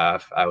people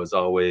laugh. I was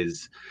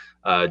always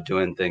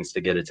doing things to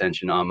get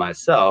attention on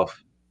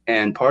myself.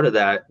 And part of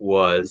that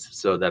was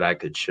so that I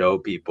could show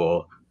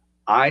people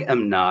I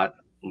am not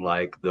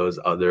like those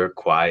other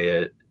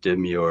quiet,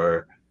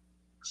 demure,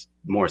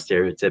 more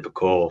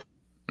stereotypical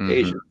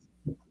Asians.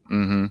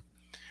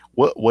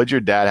 What'd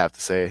your dad have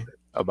to say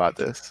about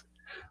this?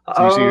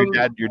 So you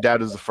see your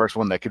dad was the first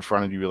one that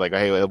confronted you, like,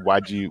 hey,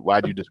 why'd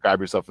you describe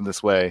yourself in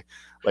this way?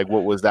 Like,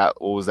 what was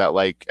that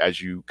like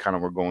as you kind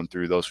of were going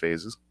through those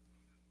phases?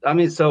 I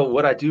mean, so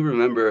what I do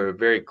remember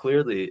very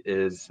clearly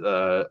is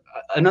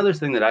another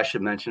thing that I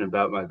should mention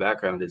about my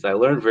background is I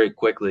learned very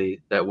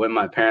quickly that when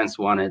my parents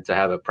wanted to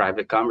have a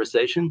private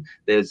conversation,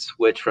 they'd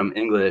switch from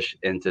English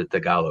into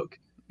Tagalog.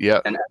 Yeah.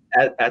 And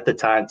at the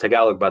time,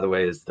 Tagalog, by the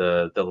way, is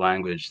the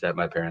language that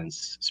my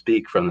parents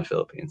speak from the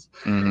Philippines.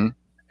 Mm-hmm.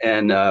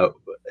 And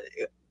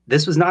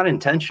this was not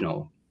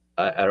intentional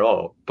at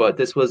all, but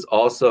this was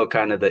also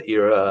kind of the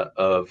era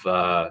of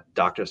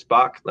Dr.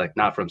 Spock, like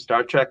not from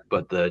Star Trek,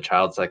 but the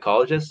child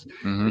psychologist.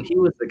 Mm-hmm. And he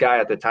was the guy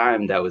at the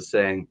time that was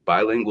saying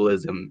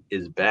bilingualism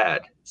is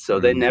bad. So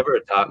they never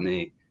taught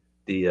me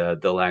the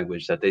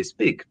language that they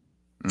speak.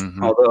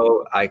 Mm-hmm.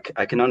 Although I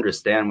can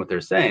understand what they're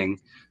saying,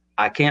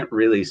 I can't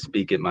really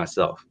speak it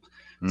myself.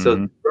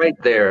 So right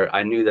there,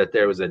 I knew that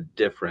there was a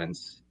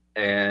difference,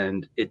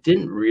 and it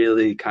didn't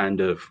really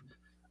kind of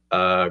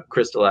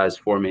crystallize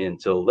for me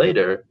until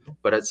later.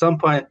 But at some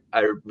point,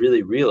 I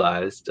really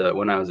realized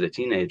when I was a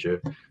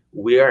teenager,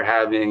 we are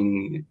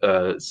having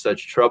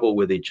such trouble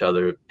with each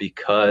other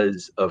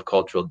because of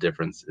cultural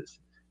differences.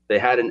 They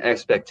had an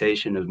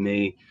expectation of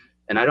me,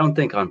 and I don't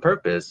think on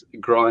purpose,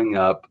 growing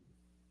up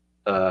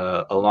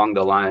along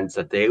the lines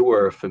that they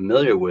were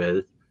familiar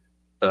with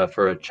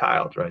for a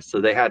child, right? So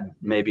they had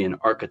maybe an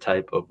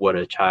archetype of what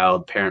a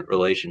child-parent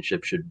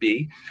relationship should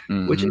be,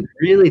 which is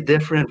really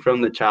different from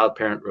the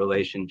child-parent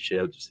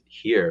relationships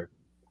here.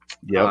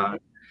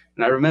 Yep.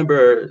 And I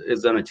remember it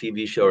was on a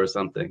TV show or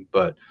something,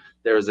 but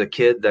there was a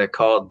kid that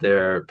called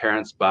their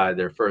parents by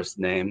their first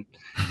name,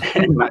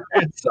 and my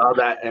parents saw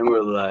that and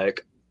were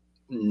like,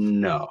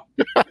 "No."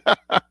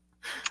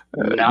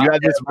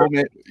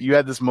 You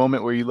had this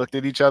moment where you looked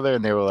at each other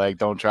and they were like,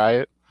 "Don't try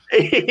it."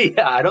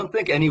 Yeah, I don't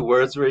think any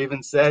words were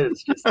even said.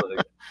 It's just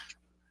like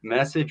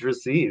message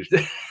received.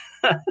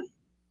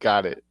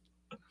 Got it.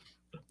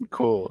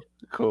 Cool.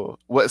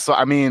 What? So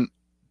I mean,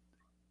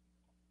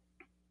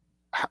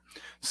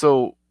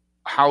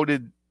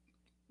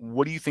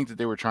 what do you think that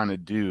they were trying to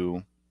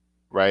do,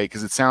 right?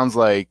 Because it sounds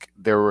like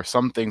there were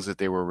some things that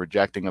they were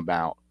rejecting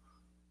about,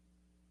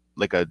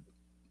 like a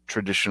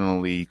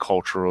traditionally,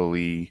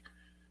 culturally,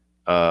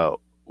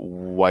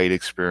 white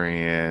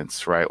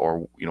experience, right?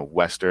 Or,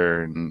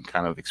 Western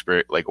kind of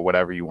experience, like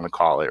whatever you want to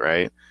call it,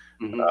 right?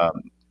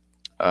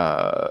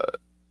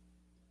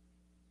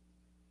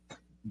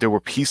 There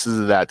were pieces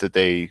of that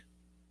they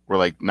were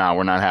like, "Nah,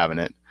 we're not having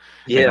it."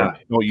 Yeah.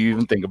 Don't you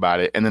even think about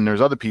it. And then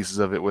there's other pieces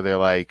of it where they're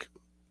like,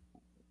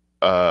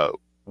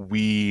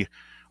 we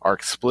are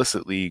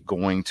explicitly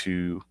going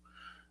to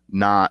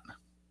not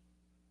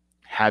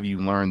have you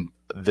learn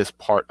this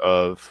part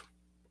of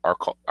our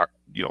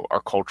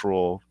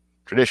cultural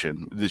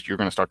tradition. You're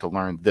going to start to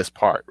learn this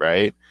part,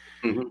 right?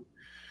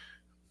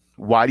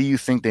 Why do you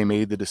think they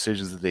made the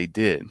decisions that they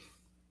did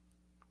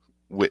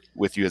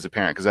with you as a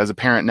parent? Because as a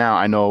parent now,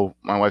 I know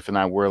my wife and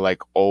I we're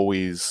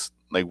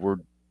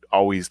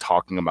always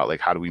talking about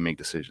like, how do we make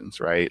decisions,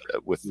 right,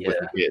 with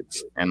the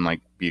kids, and like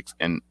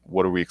and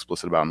what are we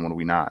explicit about and what are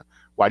we not?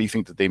 Why do you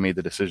think that they made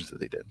the decisions that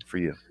they did for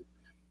you?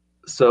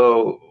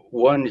 So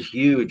one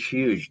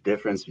huge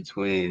difference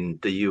between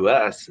the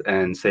U.S.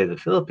 and say the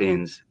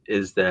Philippines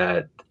is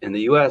that in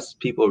the U.S.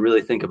 people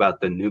really think about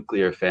the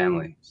nuclear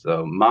family.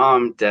 So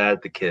mom,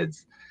 dad, the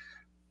kids.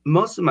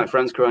 Most of my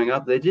friends growing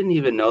up, they didn't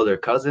even know their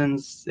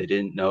cousins. They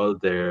didn't know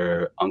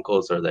their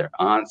uncles or their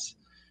aunts.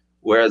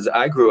 Whereas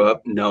I grew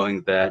up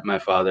knowing that my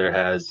father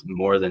has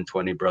more than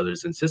 20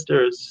 brothers and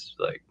sisters,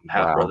 like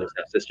half brothers,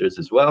 half sisters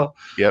as well.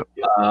 Yep.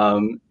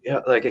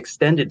 Like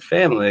extended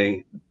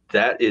family,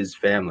 that is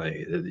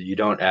family. You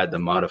don't add the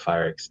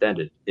modifier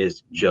extended,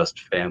 it's just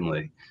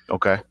family.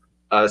 Okay.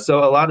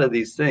 So a lot of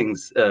these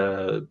things,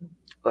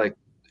 like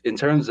in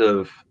terms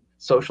of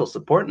social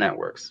support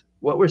networks,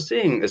 what we're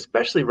seeing,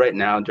 especially right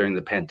now during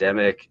the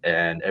pandemic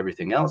and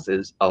everything else,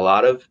 is a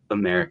lot of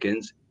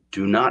Americans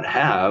do not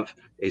have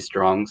a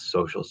strong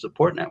social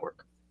support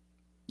network.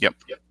 Yep.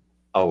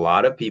 A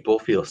lot of people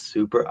feel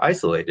super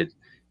isolated.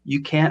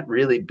 You can't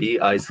really be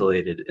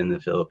isolated in the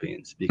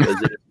Philippines because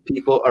there's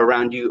people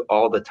around you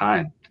all the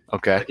time.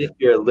 Okay. Like if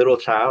you're a little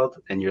child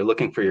and you're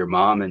looking for your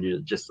mom and you're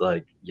just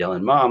like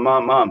yelling, "Mom,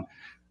 mom, mom,"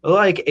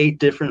 like 8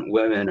 different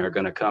women are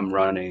going to come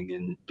running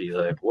and be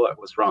like,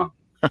 what's wrong?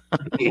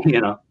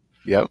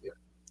 Yep.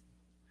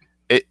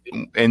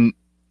 And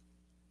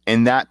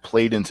that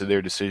played into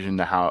their decision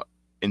to how,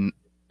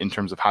 in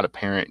terms of how to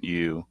parent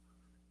you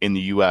in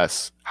the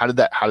U.S. How did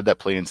that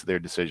play into their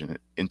decision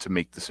and to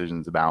make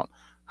decisions about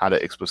how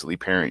to explicitly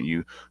parent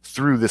you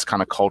through this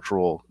kind of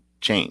cultural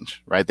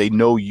change, right? They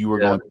know you were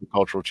going through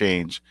cultural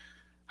change.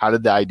 How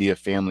did the idea of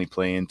family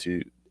play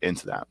into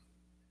that?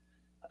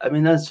 I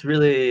mean, that's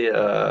really,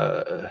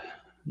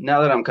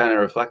 now that I'm kind of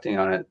reflecting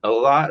on it, a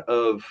lot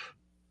of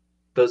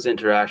those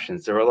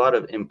interactions, there were a lot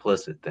of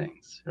implicit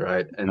things,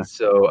 right? And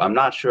so I'm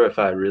not sure if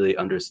I really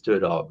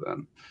understood all of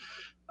them.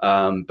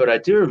 But I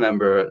do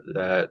remember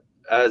that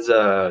as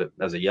a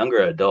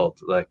younger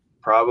adult, like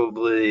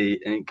probably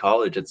in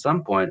college at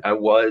some point, I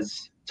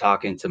was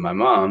talking to my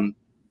mom,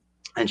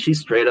 and she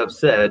straight up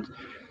said,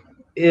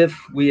 if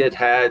we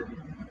had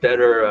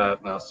better,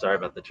 sorry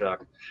about the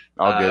truck.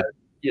 All good.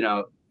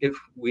 If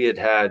we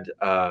had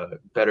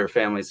better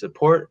family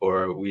support,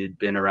 or we had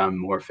been around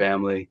more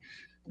family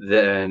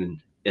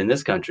than in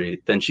this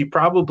country, then she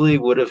probably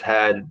would have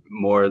had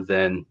more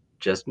than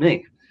just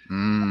me.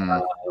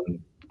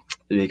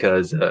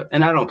 Because,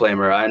 and I don't blame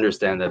her. I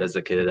understand that as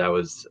a kid, I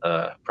was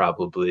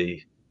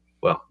probably,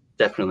 well,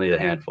 definitely a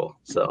handful.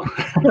 So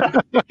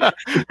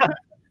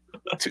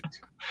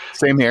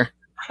Same here.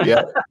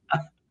 Yeah,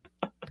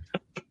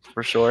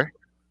 for sure.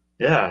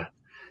 yeah.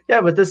 Yeah,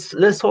 but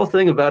this whole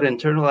thing about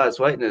internalized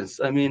whiteness,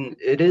 I mean,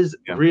 it is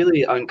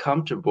really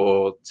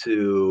uncomfortable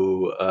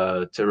to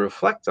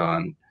reflect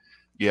on.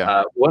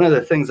 Yeah. One of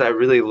the things I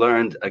really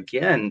learned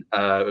again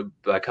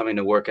by coming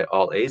to work at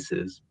All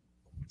Aces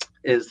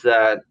is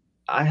that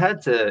I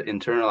had to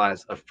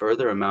internalize a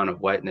further amount of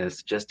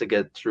whiteness just to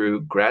get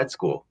through grad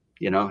school.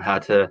 How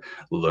to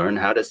learn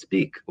how to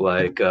speak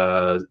like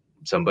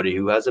somebody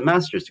who has a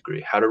master's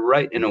degree, how to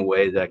write in a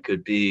way that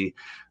could be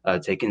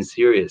taken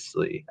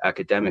seriously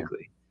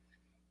academically.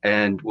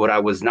 And what I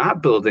was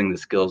not building the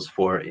skills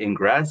for in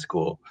grad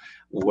school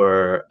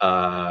were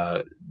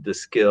the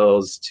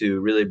skills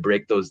to really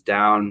break those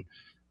down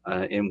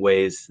in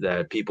ways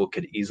that people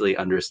could easily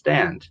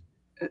understand.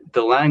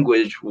 The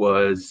language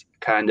was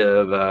kind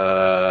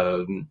of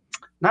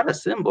not a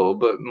symbol,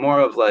 but more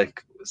of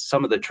like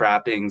some of the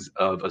trappings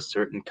of a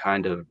certain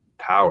kind of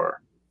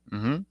power,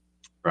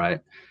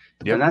 right?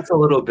 Yep. And that's a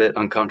little bit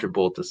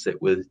uncomfortable to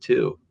sit with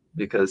too,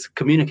 because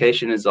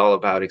communication is all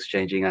about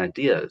exchanging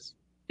ideas.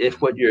 If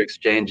what you're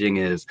exchanging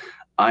is,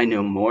 I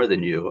know more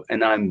than you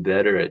and I'm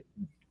better at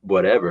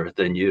whatever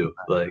than you,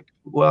 like,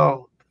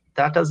 well,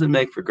 that doesn't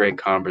make for great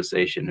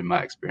conversation in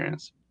my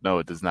experience. No,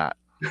 it does not.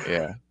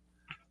 Yeah.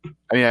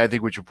 I mean, I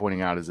think what you're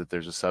pointing out is that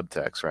there's a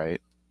subtext,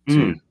 right?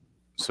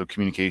 So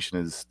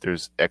communication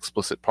there's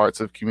explicit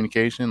parts of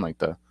communication, like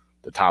the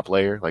top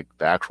layer, like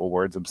the actual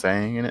words I'm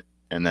saying in it.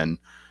 And then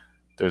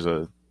there's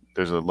a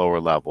lower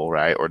level,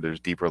 right? Or there's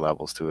deeper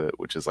levels to it,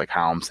 which is like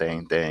how I'm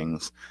saying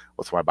things,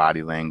 what's my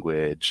body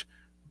language,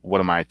 what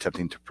am I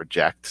attempting to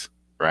project,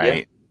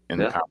 right? In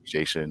the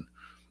conversation.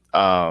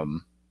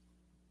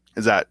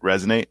 Does that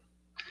resonate?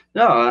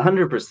 No,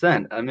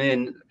 100%. I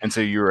mean, and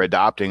so you're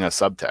adopting a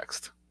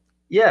subtext.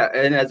 Yeah,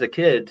 and as a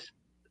kid,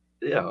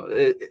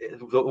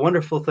 the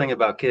wonderful thing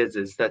about kids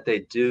is that they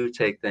do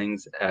take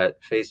things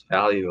at face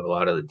value a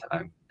lot of the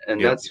time,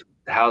 and that's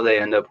how they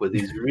end up with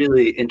these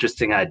really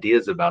interesting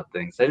ideas about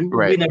things that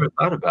we never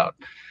thought about.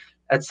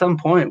 At some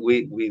point,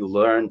 we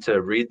learn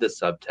to read the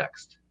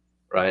subtext,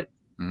 right?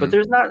 But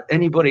there's not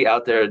anybody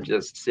out there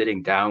just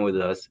sitting down with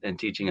us and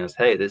teaching us,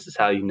 hey, this is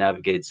how you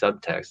navigate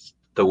subtext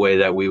the way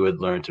that we would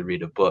learn to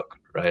read a book,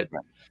 right?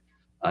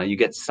 You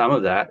get some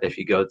of that if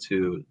you go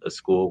to a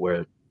school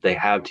where they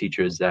have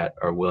teachers that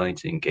are willing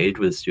to engage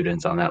with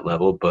students on that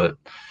level, but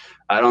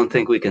I don't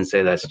think we can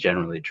say that's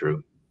generally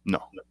true.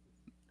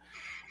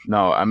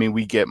 No, I mean,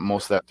 we get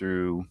most of that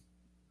through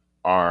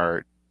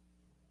our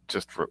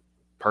just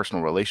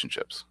personal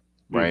relationships,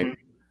 right?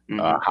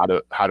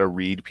 How to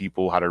read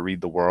people, how to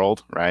read the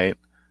world, right?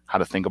 How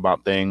to think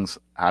about things,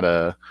 how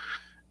to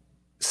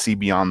see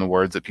beyond the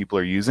words that people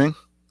are using.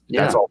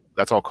 That's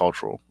all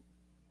cultural.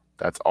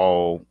 That's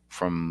all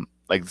from,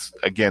 like,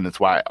 again, that's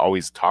why I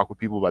always talk with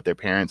people about their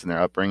parents and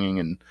their upbringing,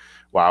 and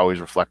why I always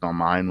reflect on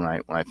mine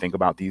when I think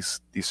about these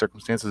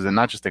circumstances, and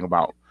not just think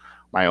about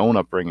my own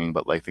upbringing,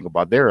 but like think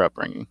about their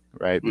upbringing,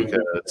 right?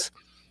 Because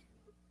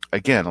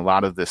again, a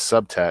lot of this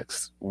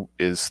subtext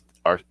is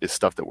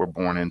stuff that we're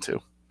born into.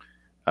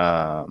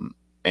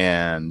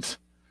 And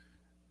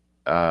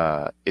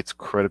it's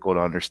critical to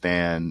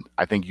understand.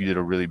 I think you did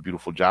a really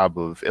beautiful job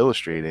of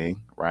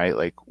illustrating, right?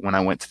 Like when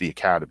I went to the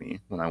academy,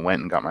 when I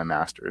went and got my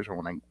master's, or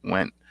when I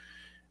went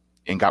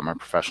and got my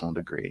professional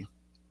degree,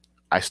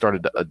 I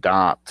started to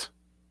adopt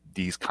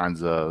these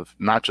kinds of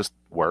not just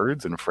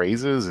words and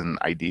phrases and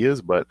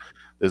ideas, but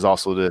there's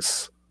also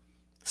this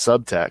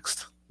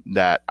subtext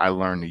that I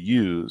learned to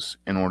use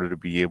in order to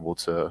be able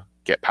to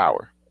get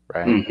power,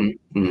 right?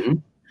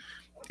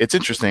 It's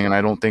interesting, and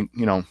I don't think,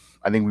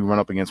 I think we run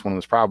up against one of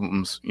those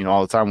problems,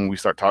 all the time when we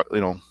start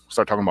talking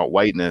about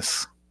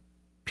whiteness.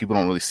 People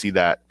don't really see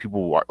that.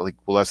 People are like,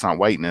 well, that's not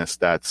whiteness.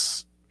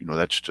 That's,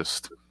 that's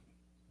just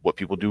what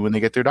people do when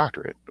they get their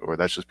doctorate, or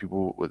that's just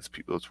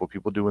it's what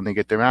people do when they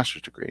get their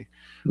master's degree.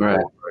 Right.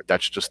 Or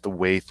that's just the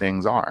way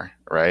things are.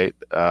 Right.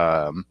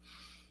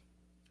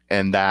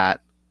 And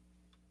that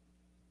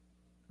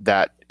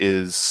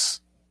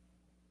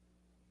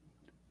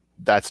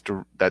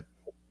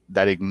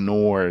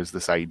ignores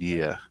this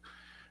idea,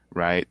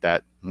 right?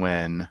 That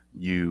when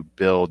you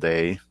build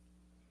a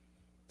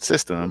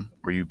system,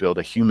 or you build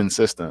a human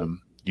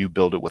system, you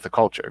build it with a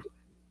culture.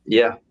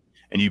 Yeah.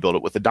 And you build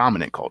it with a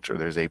dominant culture.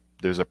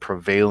 There's a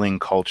prevailing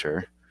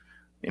culture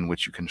in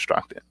which you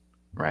construct it,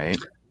 right?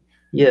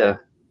 Yeah.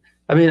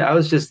 I mean, I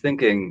was just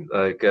thinking,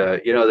 like,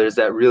 there's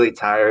that really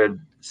tired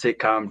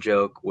sitcom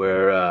joke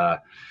where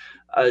a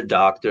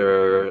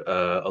doctor,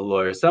 a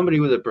lawyer,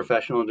 somebody with a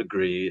professional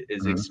degree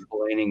is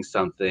explaining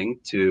something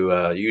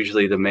to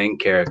usually the main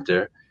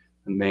character.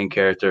 The main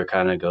character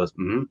kind of goes,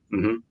 and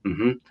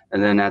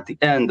then at the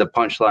end, the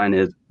punchline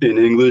is, in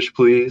English,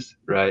 please,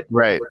 right?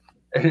 Right.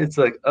 And it's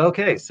like,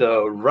 okay,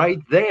 so right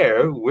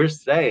there, we're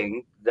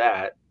saying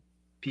that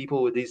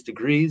people with these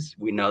degrees,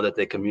 we know that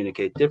they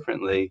communicate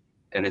differently.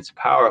 and it's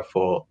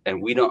powerful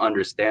and we don't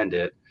understand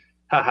it.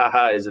 Ha ha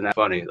ha, isn't that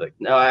funny? Like,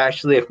 no,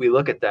 actually, if we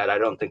look at that, I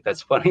don't think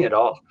that's funny at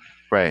all.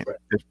 Right.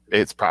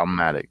 It's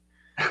problematic.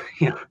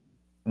 Yeah.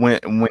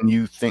 When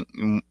you think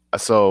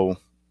so,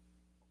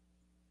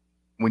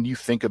 when you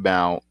think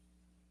about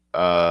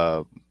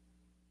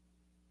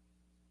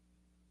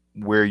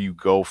where you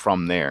go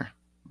from there,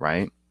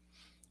 right?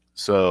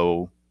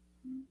 So,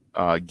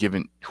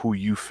 given who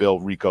you feel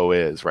Rico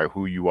is, right,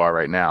 who you are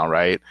right now,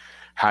 right?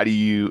 How do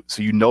you?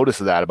 So you notice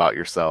that about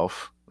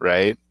yourself,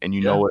 right? And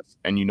you know it,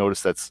 and you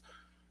notice that's,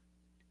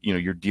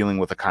 you're dealing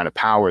with a kind of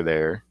power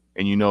there,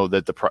 and you know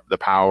that the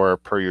power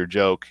per your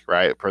joke,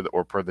 right, per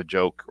the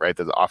joke, right,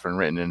 that's often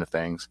written into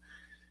things,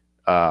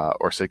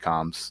 or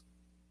sitcoms,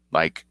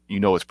 like,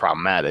 it's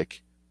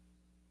problematic.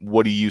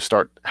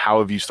 How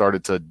have you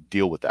started to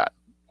deal with that,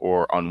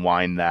 or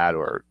unwind that,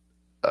 or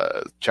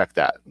check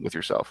that with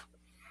yourself?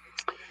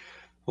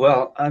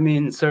 Well, I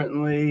mean,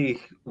 certainly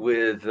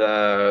with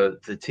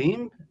the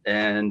team,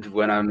 and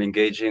when I'm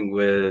engaging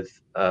with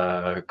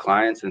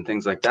clients and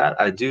things like that,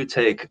 I do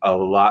take a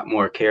lot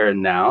more care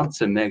now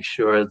to make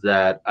sure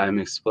that I'm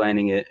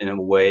explaining it in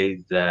a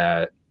way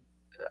that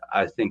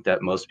I think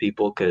that most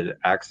people could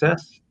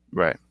access.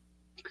 Right.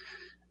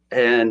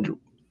 And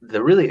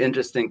the really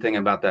interesting thing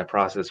about that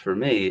process for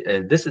me,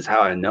 and this is how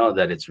I know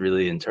that it's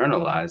really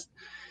internalized,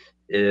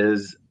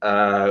 is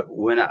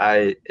when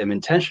I am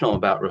intentional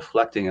about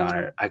reflecting on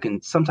it, I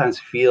can sometimes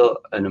feel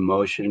an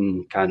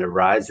emotion kind of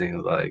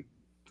rising, like,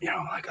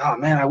 like, oh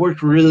man, I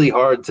worked really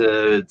hard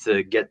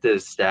to get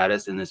this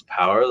status and this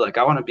power. Like,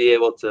 I want to be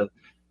able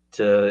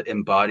to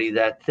embody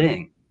that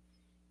thing.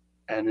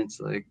 And it's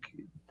like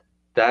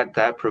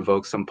that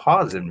provokes some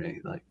pause in me.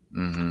 Like,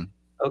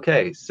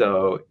 okay,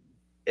 so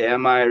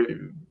am I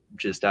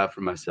just out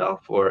for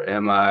myself, or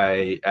am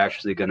I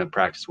actually going to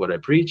practice what I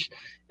preach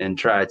and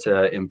try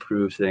to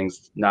improve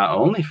things not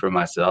only for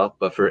myself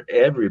but for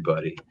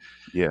everybody?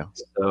 Yeah.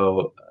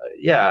 So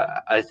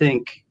I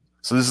think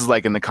so. This is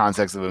like in the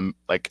context of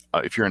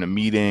if you're in a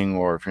meeting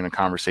or if you're in a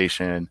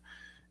conversation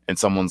and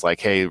someone's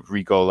like, "Hey,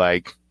 Rico,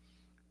 like,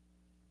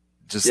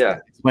 just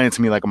explain it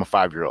to me like I'm a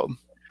 5-year-old,"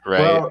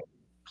 right?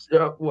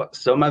 Well,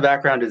 so my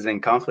background is in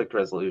conflict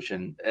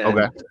resolution, and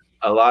okay.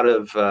 A lot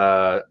of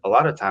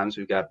times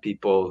we've got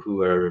people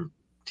who are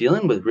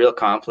dealing with real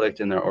conflict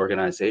in their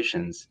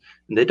organizations,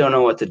 and they don't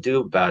know what to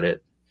do about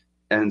it.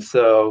 And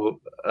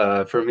so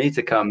for me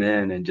to come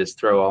in and just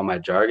throw all my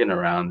jargon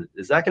around,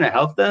 is that going to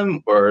help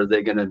them? Or are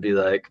they going to be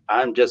like,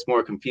 I'm just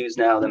more confused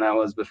now than I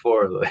was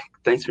before? Like,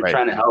 thanks for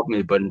trying to help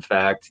me, but in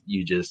fact,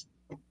 you just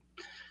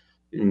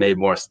made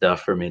more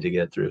stuff for me to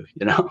get through,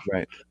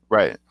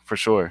 Right. For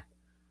sure.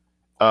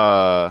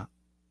 The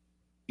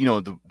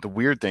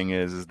weird thing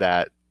is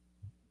that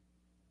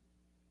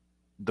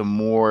the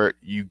more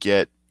you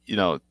get,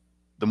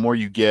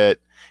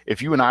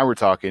 if you and I were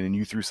talking and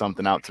you threw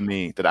something out to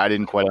me that I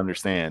didn't quite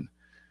understand,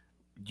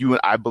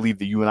 I believe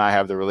that you and I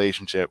have the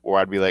relationship, or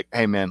I'd be like,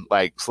 hey man,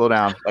 like, slow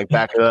down, like,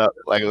 back it up,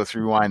 like, let's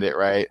rewind it.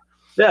 Right.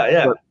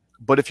 Yeah.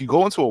 But if you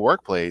go into a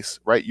workplace,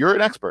 right, you're an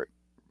expert,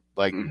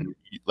 like,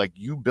 like,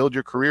 you build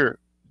your career,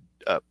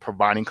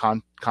 providing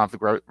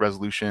conflict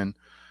resolution,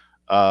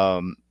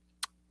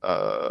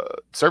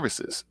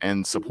 services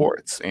and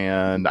supports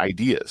and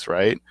ideas,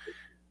 right?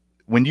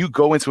 When you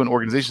go into an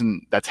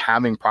organization that's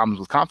having problems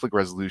with conflict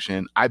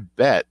resolution, I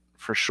bet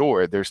for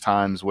sure there's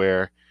times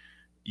where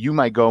you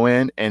might go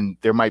in and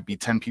there might be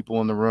 10 people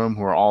in the room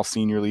who are all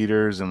senior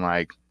leaders, and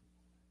like,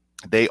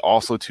 they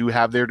also too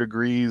have their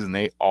degrees and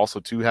they also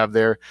too have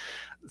their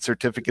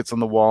certificates on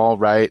the wall,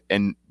 right?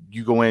 And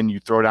you go in, you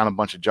throw down a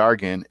bunch of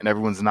jargon and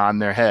everyone's nodding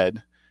their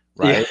head,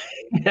 right?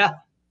 Yeah.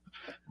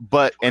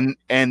 But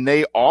and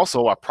they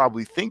also are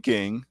probably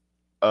thinking,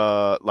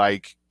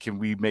 like, can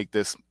we make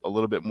this a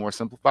little bit more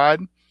simplified?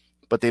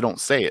 But they don't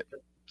say it.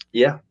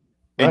 Yeah.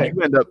 And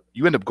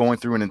you end up going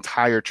through an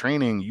entire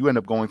training. You end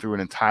up going through an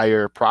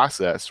entire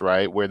process,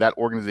 right, where that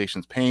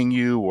organization's paying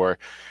you, or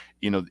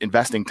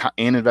investing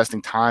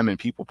time and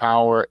people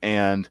power,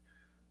 and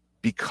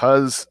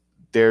because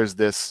there's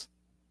this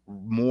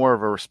more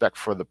of a respect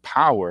for the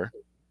power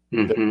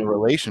than the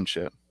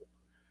relationship,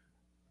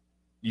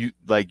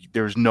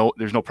 there's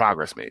no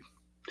progress made.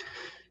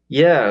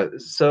 Yeah.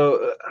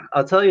 So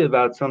I'll tell you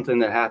about something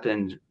that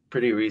happened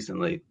pretty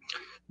recently.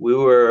 We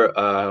were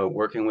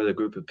working with a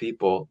group of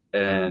people,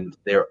 and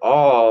they're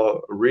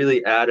all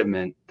really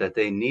adamant that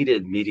they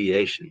needed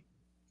mediation.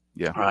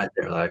 Yeah. Right.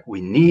 They're like,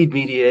 we need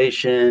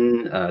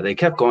mediation. They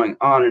kept going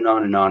on and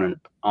on and on and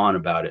on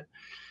about it.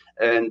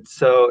 And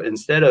so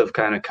instead of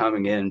kind of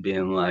coming in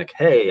being like,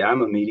 hey,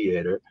 I'm a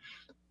mediator,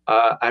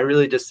 I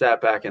really just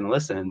sat back and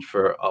listened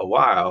for a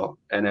while.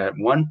 And at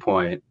one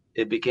point,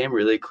 it became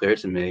really clear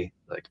to me,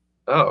 like,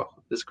 oh,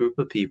 this group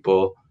of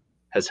people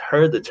has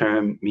heard the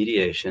term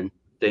mediation.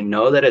 They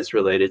know that it's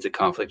related to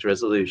conflict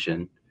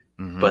resolution,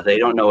 but they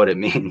don't know what it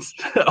means.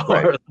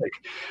 Right.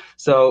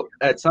 So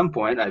at some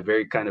point, I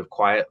very kind of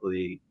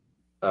quietly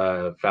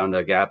found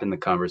a gap in the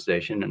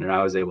conversation, and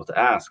I was able to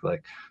ask,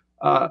 like,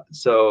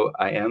 So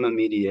I am a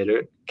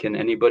mediator. Can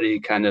anybody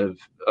kind of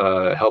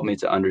help me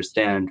to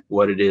understand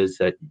what it is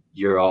that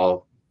you're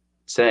all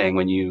saying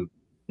when you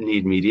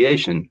need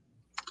mediation?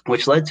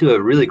 Which led to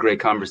a really great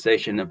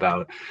conversation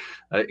about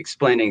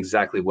explaining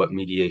exactly what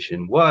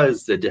mediation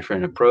was, the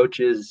different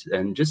approaches,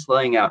 and just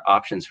laying out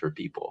options for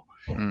people.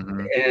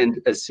 Mm-hmm. And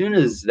as soon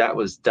as that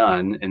was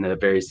done in a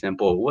very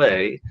simple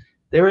way,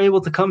 they were able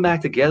to come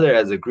back together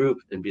as a group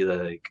and be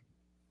like,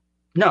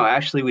 no,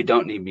 actually, we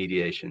don't need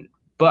mediation,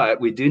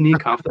 but we do need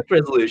conflict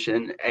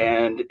resolution.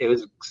 And it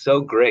was so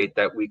great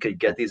that we could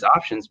get these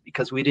options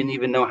because we didn't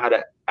even know how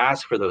to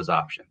ask for those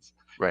options.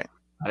 Right.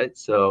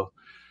 So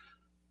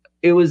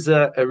it was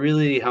a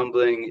really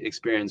humbling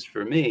experience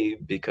for me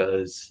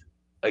because,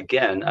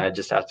 again, I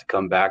just have to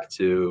come back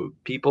to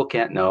people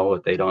can't know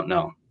what they don't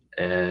know.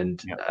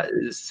 And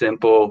it's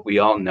simple. We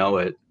all know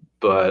it.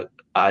 But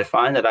I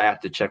find that I have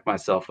to check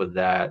myself with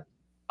that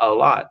a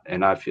lot,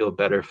 and I feel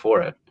better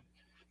for it.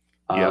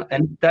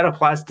 And that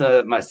applies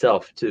to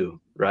myself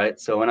too, right?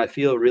 So when I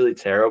feel really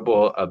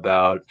terrible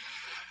about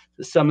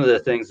some of the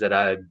things that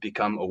I've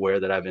become aware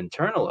that I've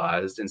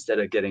internalized, instead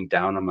of getting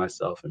down on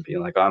myself and being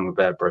like, oh, I'm a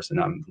bad person,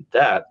 I'm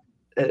that,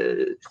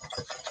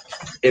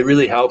 it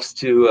really helps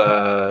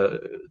to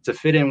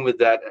fit in with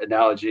that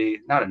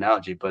not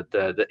analogy, but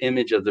the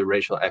image of the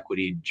racial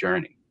equity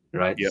journey,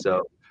 right? Yep.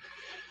 So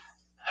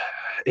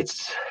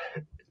it's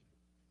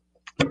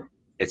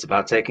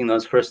about taking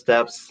those first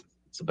steps.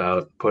 It's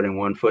about putting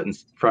one foot in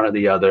front of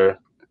the other,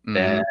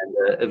 and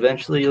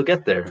eventually you'll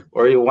get there,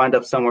 or you'll wind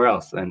up somewhere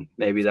else, and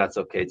maybe that's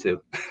okay too.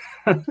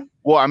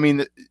 Well, I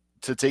mean,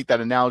 to take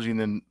that analogy and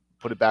then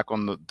put it back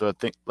on the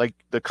thing, like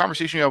the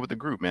conversation you had with the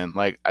group, man.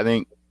 Like, I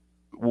think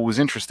what was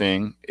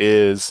interesting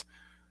is,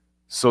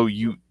 so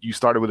you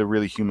started with a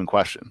really human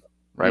question,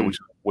 right? Which is,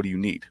 what do you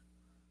need?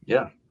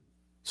 Yeah.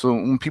 So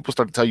when people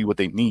start to tell you what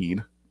they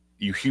need,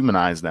 you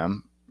humanize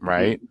them,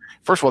 right?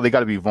 First of all, they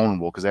got to be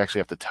vulnerable because they actually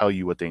have to tell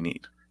you what they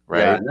need. Right.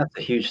 Yeah, and that's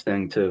a huge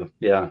thing too.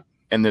 Yeah.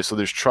 And there's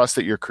trust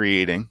that you're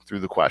creating through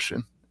the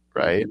question,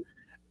 right?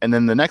 And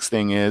then the next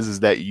thing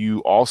is that you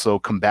also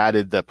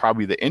combated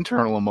probably the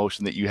internal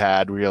emotion that you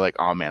had where you're like,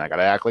 oh man, I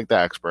gotta act like the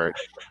expert.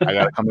 I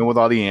gotta come in with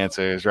all the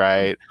answers,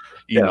 right?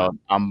 You know,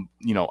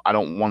 I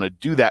don't want to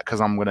do that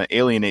because I'm gonna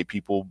alienate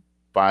people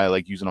by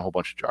like using a whole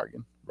bunch of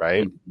jargon,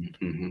 right?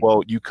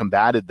 Well, you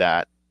combated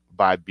that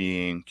by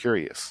being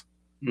curious.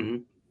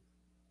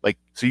 Like,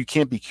 so you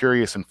can't be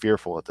curious and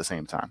fearful at the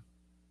same time.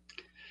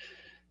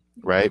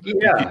 Right?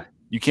 Yeah.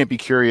 You can't be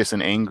curious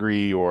and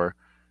angry or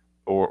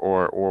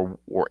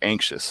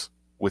anxious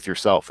with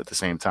yourself at the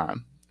same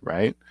time,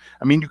 right?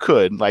 I mean, you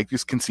could, like,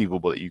 it's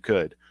conceivable that you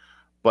could,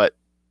 but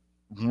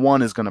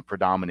one is going to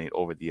predominate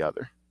over the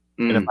other.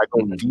 And if I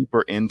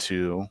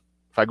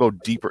go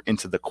deeper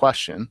into the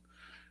question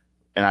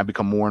and I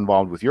become more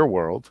involved with your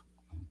world,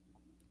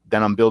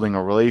 then I'm building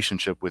a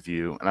relationship with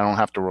you, and I don't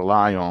have to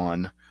rely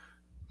on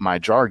my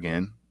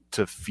jargon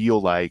to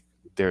feel like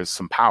there's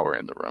some power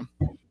in the room.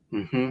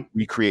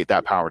 We create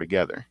that power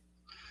together.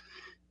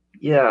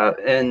 Yeah,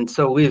 and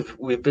so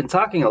we've been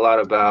talking a lot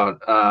about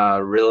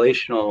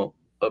relational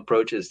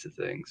approaches to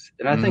things,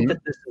 and I think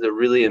that this is a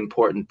really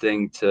important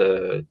thing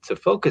to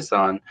focus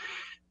on,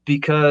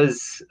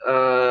 because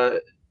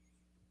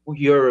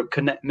you're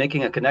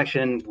making a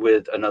connection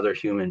with another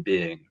human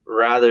being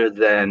rather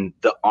than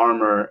the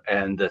armor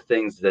and the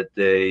things that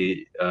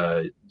they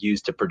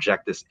use to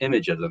project this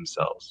image of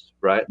themselves,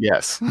 right?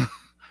 Yes.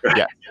 Right.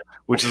 Yeah,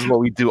 which is what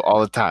we do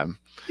all the time.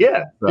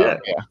 Yeah, so,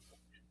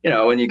 You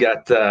know, when you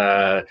got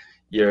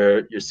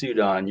your suit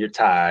on, your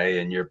tie,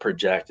 and you're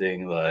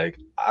projecting like,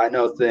 I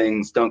know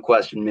things, don't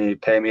question me,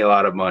 pay me a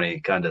lot of money,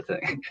 kind of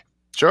thing.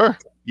 Sure.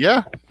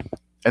 Yeah.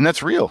 And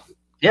that's real.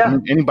 Yeah. I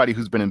mean, anybody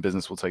who's been in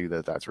business will tell you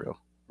that that's real,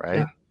 right?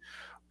 Yeah.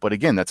 But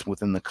again, that's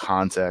within the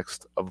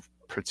context of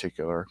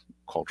particular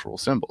cultural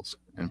symbols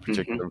and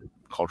particular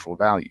cultural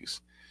values.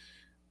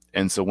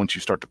 And so once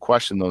you start to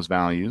question those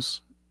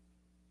values,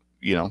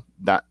 you know,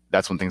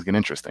 that's when things get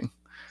interesting.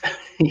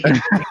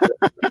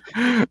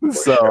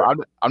 So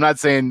I'm not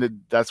saying that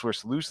that's where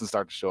solutions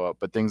start to show up,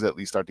 but things at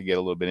least start to get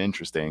a little bit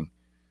interesting.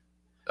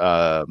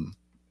 So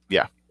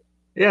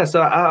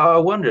I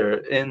wonder,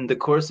 in the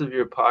course of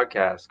your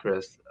podcast,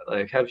 Chris,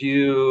 like, have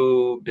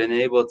you been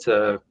able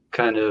to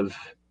kind of,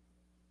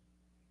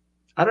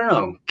 I don't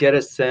know, get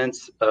a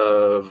sense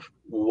of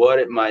what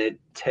it might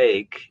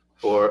take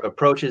or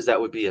approaches that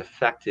would be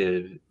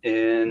effective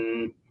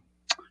in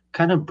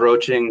kind of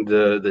broaching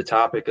the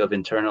topic of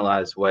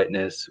internalized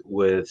whiteness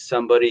with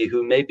somebody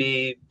who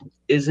maybe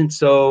isn't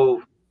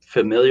so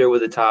familiar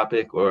with the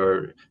topic,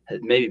 or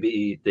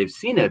maybe they've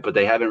seen it, but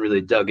they haven't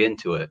really dug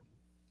into it?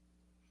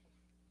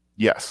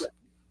 Yes.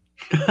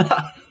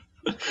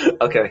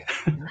 Okay.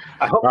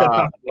 I hope that's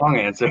not the long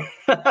answer.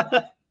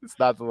 It's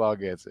not the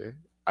long answer.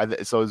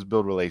 So it's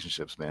build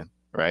relationships, man.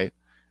 Right.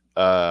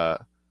 I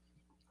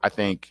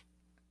think,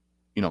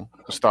 you know,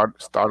 start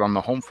on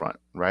the home front,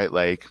 right?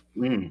 Like,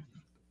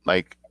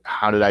 like,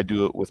 how did I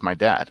do it with my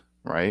dad?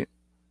 Right.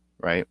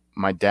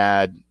 My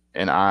dad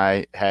and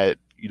I had,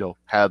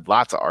 had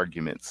lots of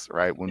arguments,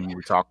 right, when we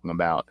were talking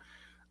about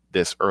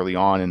this early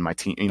on in my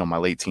my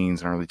late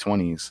teens and early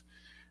 20s.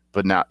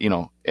 But now,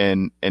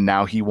 and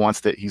now he wants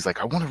that. He's like,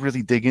 I want to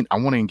really dig in. I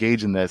want to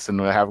engage in this. And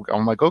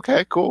I'm like,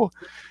 okay, cool.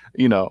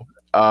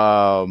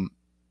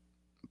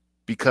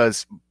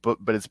 Because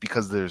it's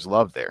because there's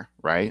love there,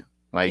 right?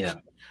 Like,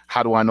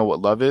 how do I know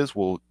what love is?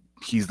 Well,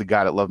 he's the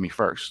guy that loved me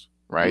first,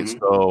 right? Mm-hmm.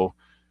 So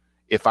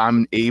if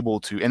I'm able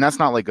to, and that's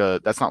not like a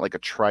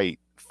trite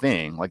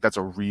thing, like that's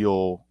a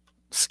real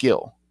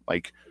skill,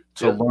 like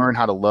to learn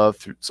how to love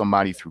through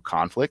somebody through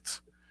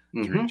conflict,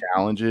 through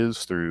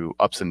challenges, through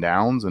ups and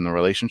downs in the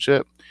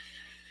relationship.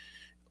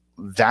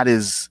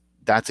 That's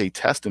a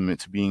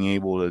testament to being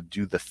able to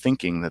do the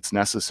thinking that's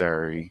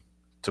necessary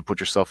to put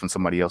yourself in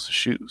somebody else's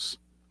shoes.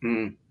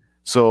 Mm.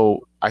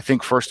 So I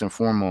think first and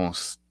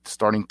foremost,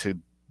 starting to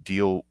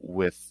deal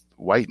with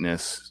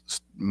whiteness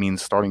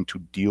means starting to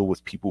deal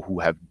with people who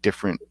have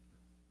different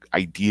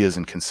ideas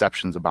and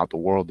conceptions about the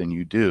world than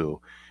you do,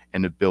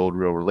 and to build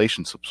real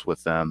relationships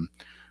with them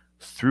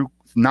through,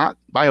 not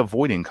by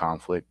avoiding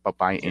conflict, but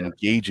by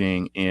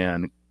engaging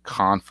in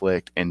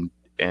conflict and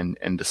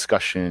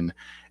discussion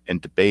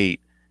and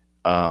debate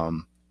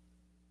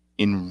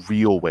in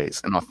real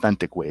ways, in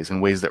authentic ways,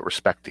 in ways that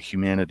respect the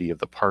humanity of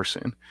the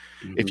person.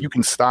 Mm-hmm. If you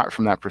can start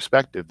from that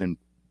perspective, then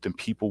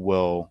people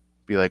will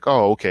be like,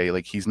 oh, okay,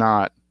 like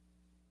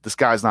this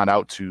guy's not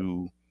out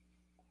to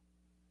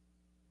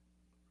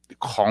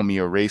call me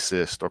a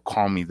racist or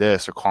call me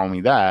this or call me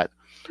that.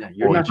 Yeah,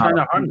 you're not trying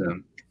to harm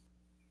them.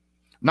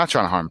 Not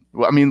trying to harm.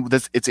 Well, I mean,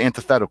 it's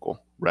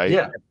antithetical, right?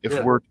 Yeah.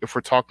 If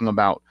we're talking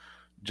about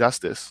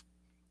justice,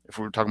 if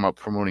we're talking about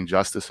promoting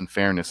justice and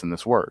fairness in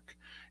this work,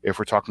 if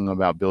we're talking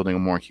about building a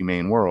more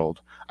humane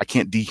world, I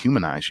can't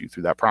dehumanize you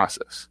through that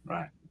process.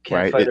 Right.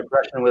 Can't fight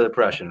oppression with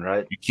oppression,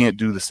 right? You can't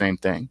do the same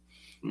thing,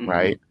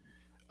 right?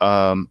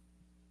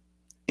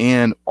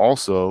 And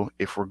also,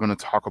 if we're going to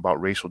talk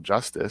about racial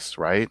justice,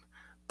 right,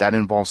 that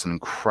involves an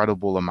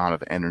incredible amount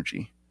of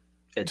energy.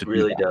 It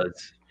really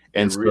does.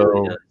 And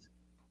so,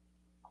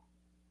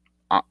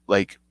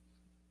 like,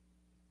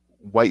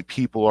 white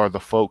people are the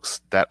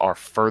folks that are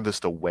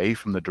furthest away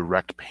from the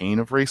direct pain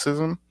of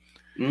racism.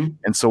 Mm-hmm.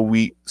 And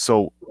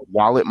so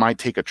while it might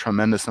take a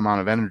tremendous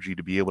amount of energy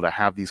to be able to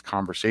have these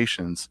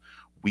conversations,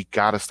 we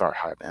got to start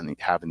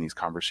having these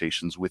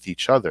conversations with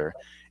each other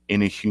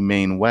in a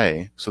humane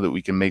way so that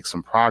we can make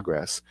some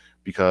progress,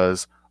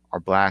 because our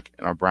Black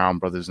and our brown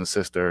brothers and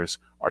sisters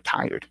are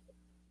tired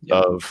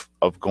of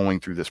going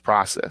through this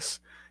process.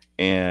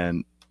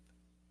 And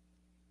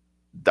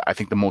I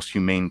think the most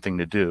humane thing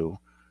to do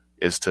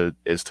is to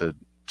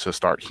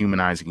start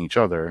humanizing each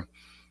other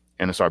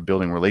and to start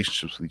building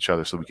relationships with each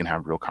other so we can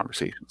have real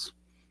conversations.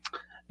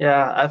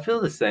 Yeah, I feel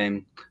the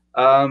same.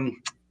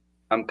 I'm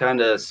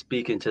kind of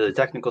speaking to the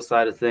technical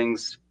side of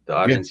things. The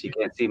audience, you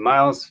can't see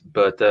Miles,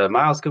 but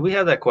Miles, could we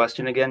have that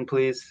question again,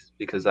 please?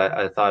 Because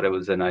I thought it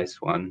was a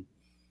nice one.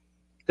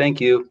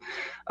 Thank you.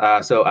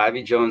 So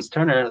Ivy Jones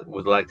Turner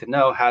would like to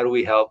know, how do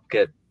we help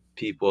get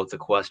people to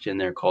question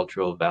their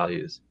cultural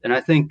values? And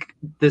I think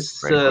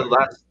this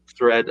last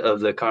thread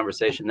of the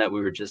conversation that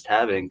we were just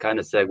having kind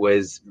of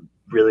segues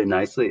really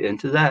nicely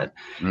into that.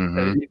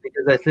 Mm-hmm.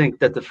 Because I think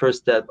that the first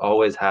step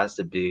always has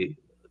to be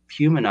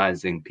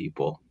humanizing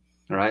people,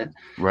 right?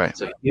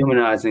 So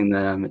humanizing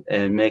them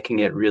and making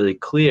it really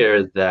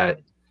clear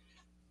that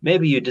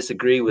maybe you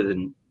disagree with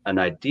an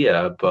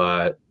idea,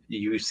 but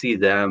you see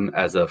them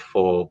as a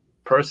full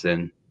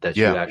person that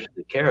you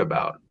actually care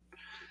about.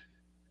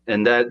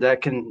 And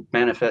that can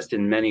manifest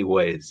in many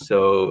ways.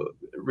 So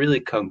really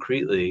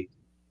concretely,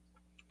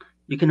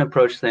 you can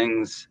approach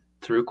things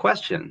through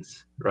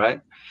questions,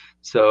 right?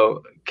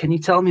 So can you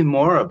tell me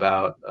more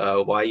about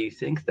why you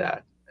think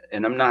that?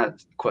 And I'm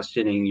not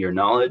questioning your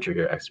knowledge or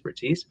your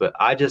expertise, but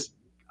I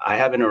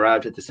haven't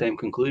arrived at the same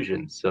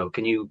conclusion. So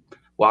can you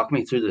walk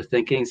me through the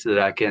thinking so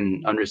that I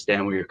can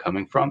understand where you're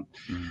coming from?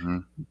 Mm-hmm.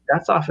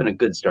 That's often a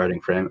good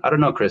starting frame. I don't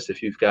know, Chris,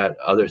 if you've got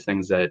other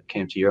things that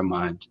came to your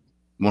mind.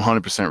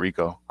 100%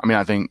 Rico. I mean,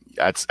 I think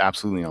that's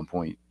absolutely on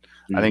point.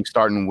 Mm-hmm. I think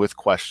starting with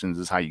questions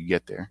is how you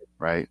get there,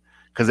 right?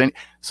 Because then,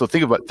 so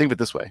think of it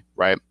this way,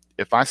 right?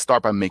 If I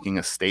start by making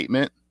a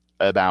statement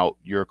about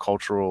your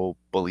cultural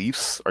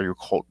beliefs or your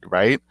cult,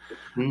 right?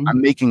 Mm-hmm.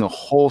 I'm making a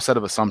whole set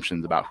of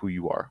assumptions about who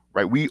you are,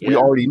 right? We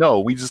already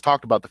know. We just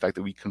talked about the fact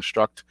that we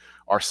construct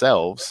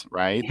ourselves,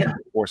 right, through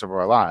the course of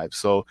our lives.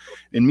 So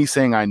in me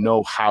saying I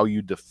know how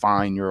you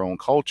define your own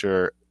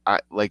culture,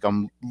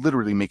 I'm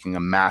literally making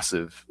a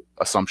massive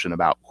assumption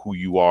about who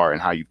you are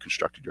and how you've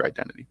constructed your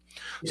identity.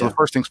 So the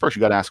first things first, you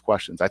got to ask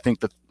questions. I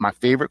think that my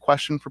favorite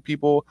question for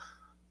people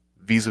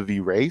vis-a-vis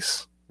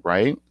race,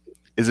 right,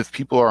 is if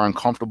people are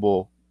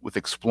uncomfortable with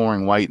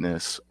exploring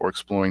whiteness or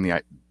exploring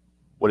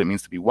what it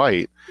means to be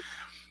white,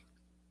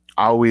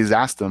 I always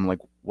ask them, like,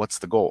 what's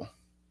the goal,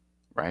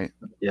 right?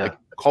 Yeah. Like,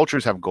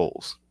 cultures have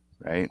goals,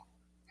 right?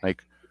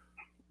 Like,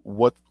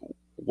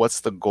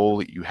 what's the goal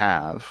that you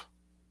have,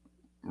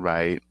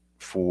 right,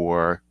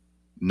 for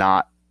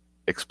not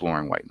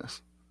exploring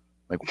whiteness?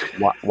 Like,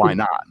 why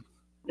not,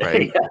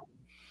 right?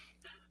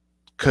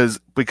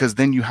 because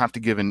then you have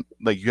to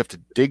you have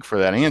to dig for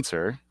that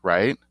answer,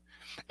 right?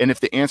 And if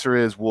the answer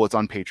is, well, it's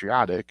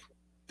unpatriotic,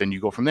 then you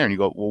go from there and you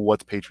go, well,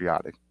 what's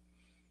patriotic,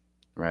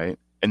 right?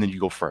 And then you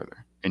go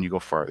further and you go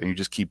further and you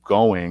just keep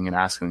going and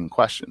asking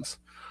questions,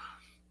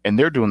 and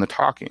they're doing the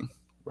talking,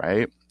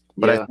 right?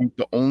 But I think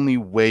the only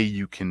way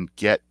you can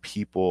get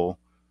people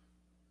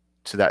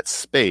to that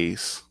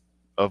space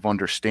of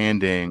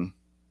understanding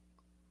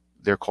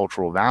their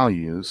cultural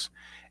values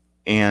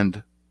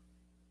and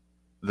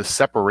the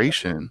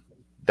separation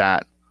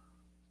that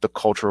the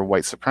culture of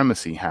white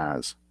supremacy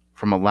has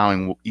from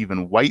allowing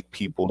even white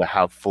people to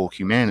have full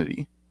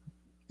humanity.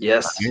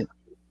 Yes. Right?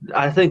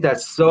 I think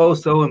that's so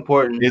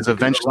important. Is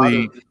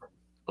eventually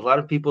a lot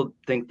of people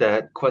think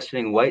that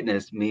questioning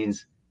whiteness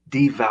means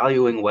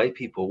devaluing white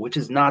people, which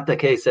is not the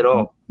case at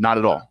all. Not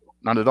at all.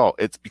 Not at all.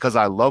 It's because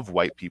I love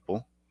white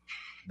people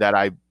that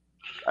I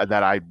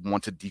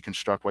want to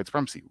deconstruct white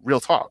supremacy. Real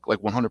talk, like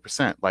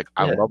 100%. Like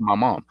I love my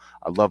mom.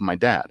 I love my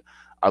dad.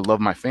 I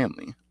love my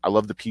family. I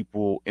love the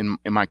people in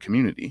my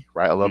community,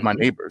 right? I love my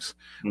neighbors,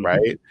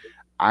 right?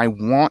 I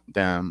want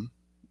them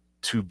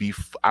to be,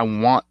 I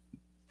want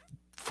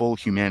full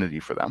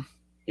humanity for them.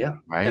 Yeah.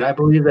 Right. And I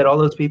believe that all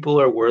those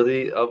people are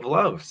worthy of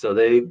love. So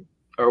they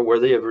are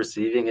worthy of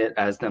receiving it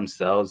as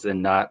themselves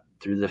and not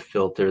through the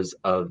filters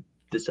of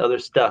this other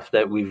stuff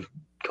that we've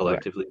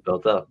collectively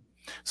built up.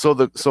 So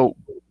the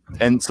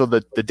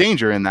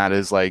danger in that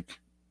is like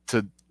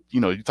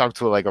you talk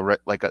to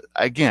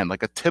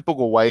a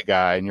typical white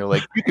guy and you're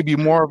like, you could be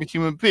more of a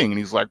human being. And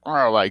he's like,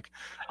 oh, like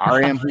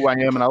I am who I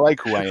am and I like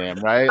who I am.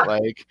 Right.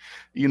 Like,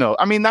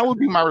 I mean, that would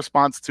be my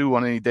response too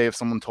on any day if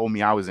someone told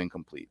me I was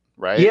incomplete.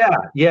 Right.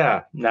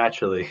 Yeah.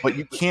 Naturally. But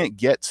you can't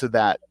get to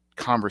that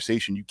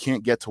conversation. You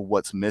can't get to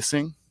what's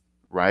missing.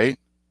 Right.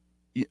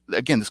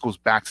 Again, this goes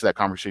back to that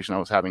conversation I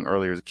was having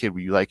earlier as a kid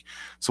where you like,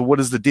 so what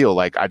is the deal?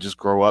 Like, I just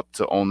grow up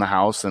to own the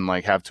house and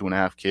like have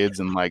 2.5 kids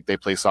and like they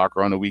play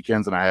soccer on the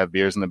weekends and I have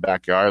beers in the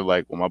backyard.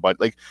 Like, well, my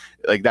buddy,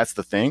 like that's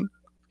the thing.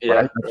 Yeah.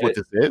 Right? That's what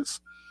this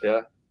is.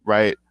 Yeah.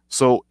 Right.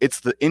 So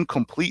it's the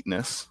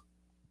incompleteness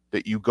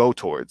that you go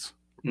towards,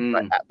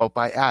 right? But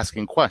by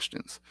asking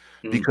questions,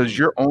 because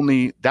you're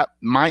only that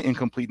my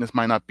incompleteness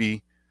might not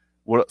be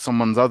what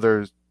someone's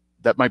others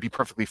that might be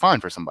perfectly fine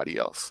for somebody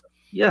else.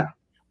 Yeah.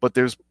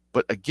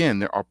 But again,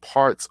 there are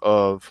parts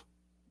of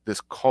this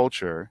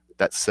culture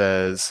that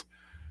says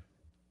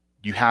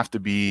you have to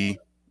be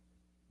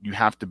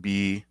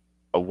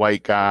a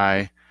white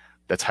guy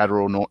that's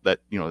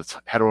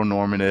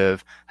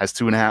heteronormative, has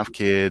 2.5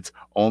 kids,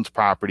 owns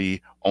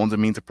property, owns a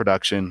means of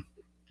production,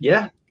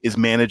 is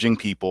managing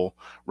people,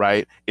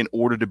 right, in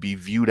order to be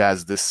viewed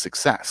as this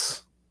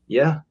success.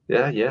 Yeah.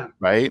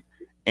 Right.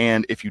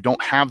 And if you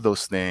don't have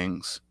those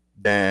things,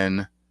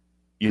 then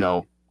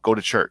go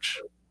to church.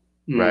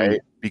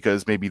 Right.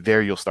 Because maybe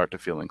there you'll start to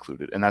feel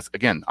included. And that's,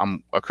 again,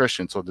 I'm a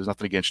Christian, so there's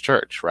nothing against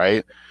church.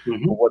 Right. But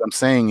what I'm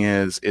saying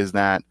is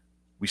that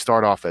we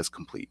start off as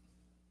complete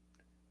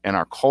and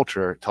our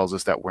culture tells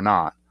us that we're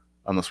not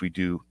unless we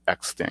do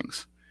X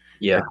things.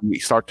 Yeah. And we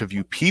start to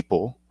view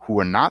people who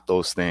are not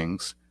those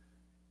things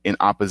in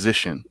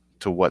opposition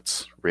to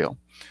what's real,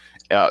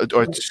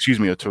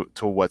 to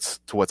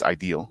what's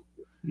ideal.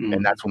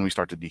 And that's when we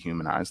start to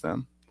dehumanize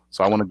them.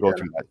 So I want to go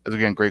through that.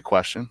 Again, great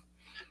question.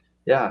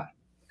 Yeah.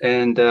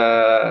 And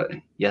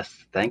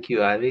yes, thank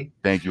you, Ivy.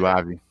 Thank you,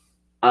 Ivy.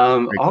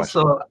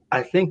 Also,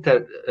 I think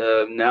that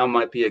now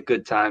might be a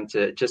good time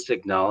to just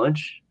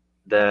acknowledge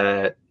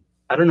that,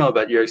 I don't know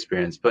about your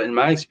experience, but in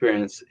my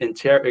experience,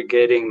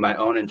 interrogating my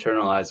own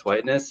internalized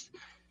whiteness,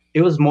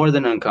 it was more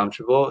than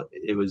uncomfortable.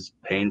 It was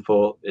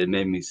painful. It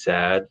made me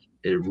sad.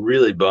 It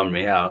really bummed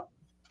me out.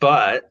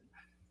 But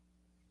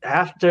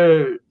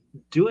after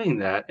doing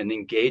that and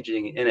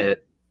engaging in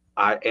it,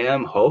 I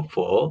am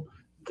hopeful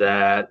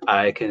that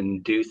I can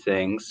do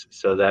things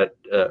so that,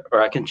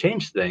 or I can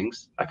change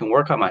things. I can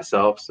work on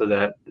myself so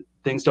that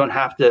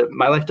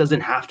my life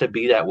doesn't have to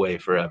be that way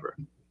forever.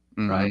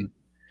 Right.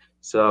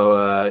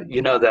 So,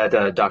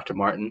 that Dr.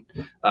 Martin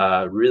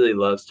really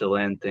loves to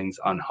land things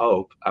on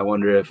hope. I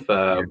wonder if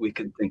we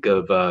could think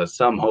of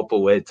some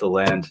hopeful way to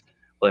land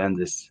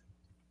this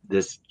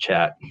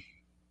chat.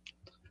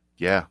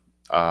 Yeah.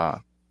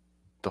 The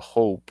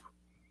hope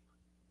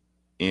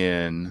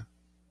in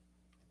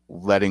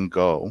letting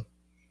go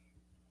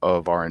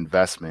of our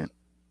investment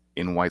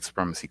in white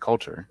supremacy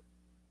culture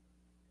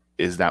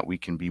is that we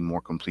can be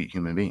more complete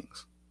human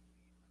beings.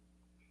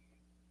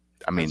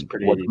 I mean,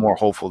 what's more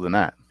hopeful than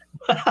that?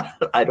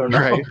 I don't know.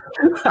 Right?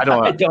 I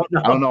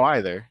don't know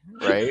either.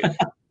 Right.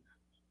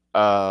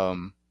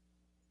 And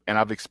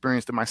I've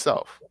experienced it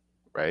myself.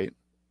 Right.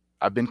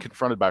 I've been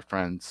confronted by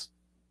friends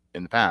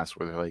in the past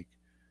where they're like,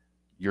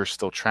 you're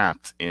still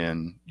trapped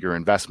in your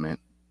investment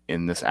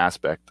in this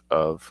aspect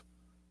of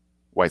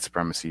white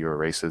supremacy or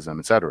racism,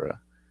 et cetera.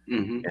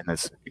 And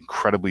it's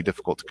incredibly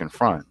difficult to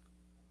confront.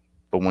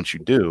 But once you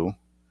do,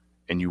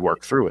 and you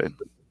work through it,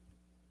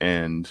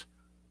 and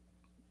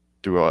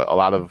through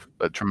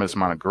a tremendous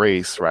amount of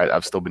grace, right,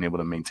 I've still been able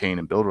to maintain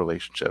and build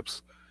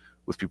relationships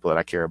with people that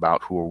I care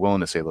about who are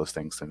willing to say those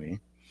things to me.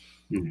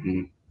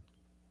 Mm-hmm.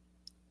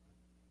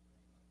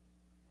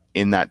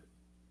 In that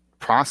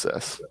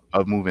process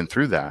of moving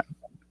through that,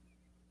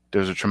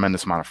 there's a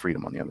tremendous amount of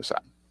freedom on the other side.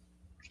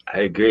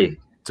 I agree.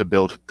 To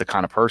build the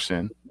kind of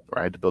person,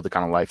 right? To build the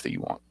kind of life that you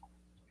want.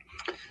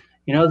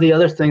 You know, the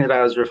other thing that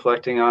I was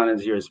reflecting on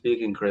as you were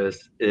speaking,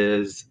 Chris,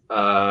 is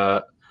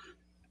as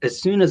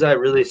soon as I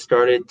really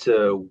started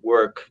to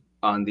work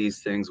on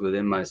these things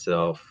within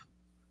myself,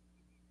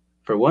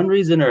 for one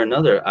reason or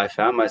another, I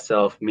found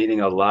myself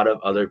meeting a lot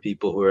of other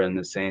people who are in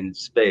the same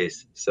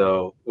space.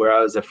 So where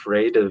I was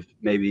afraid of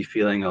maybe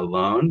feeling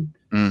alone,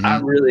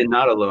 I'm really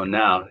not alone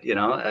now. You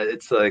know,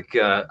 it's like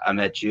I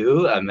met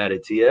you, I met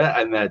Atiya,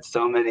 I met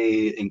so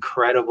many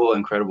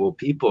incredible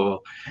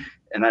people.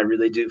 And I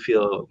really do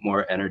feel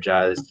more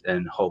energized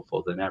and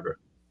hopeful than ever.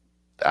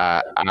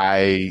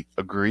 I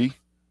agree.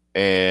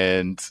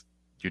 And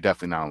you're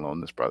definitely not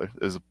alone, this brother.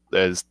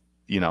 There's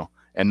you know,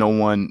 and no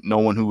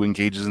one who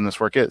engages in this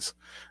work is,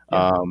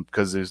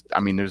 because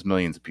there's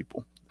millions of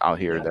people out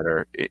here that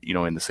are, you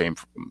know, in the same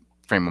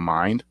frame of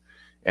mind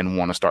and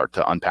want to start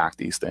to unpack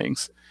these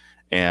things.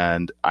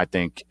 And I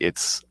think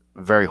it's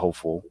very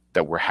hopeful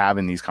that we're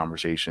having these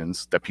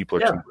conversations, that people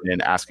are tuning in,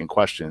 asking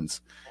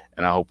questions,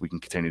 and I hope we can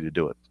continue to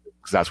do it,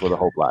 because that's where the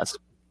hope lies.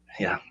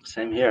 Yeah,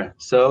 same here.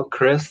 So,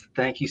 Chris,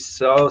 thank you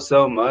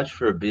so much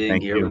for being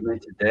here with me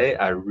today.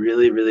 I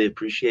really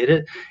appreciate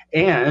it.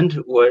 And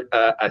what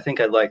I think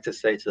I'd like to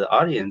say to the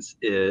audience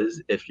is,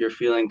 if you're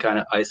feeling kind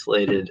of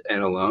isolated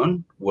and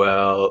alone,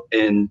 well,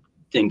 in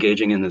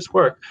engaging in this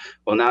work,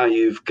 well, now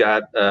you've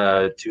got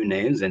 2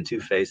 names and 2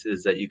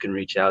 faces that you can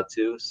reach out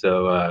to.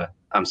 So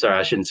I'm sorry,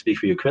 I shouldn't speak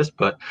for you, Chris,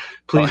 but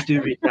please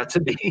do reach out to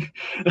me.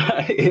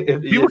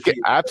 People can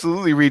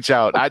absolutely reach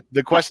out.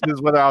 The question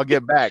is whether I'll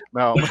get back.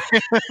 No.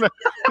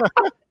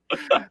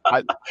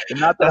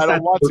 Not that I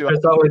don't want to.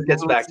 Chris always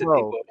gets back to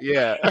people.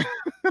 Yeah.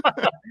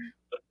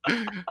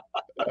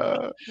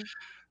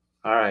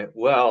 All right.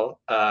 Well,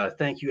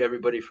 thank you,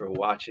 everybody, for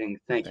watching.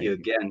 Thank you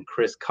again,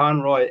 Chris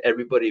Conroy.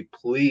 Everybody,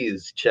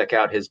 please check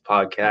out his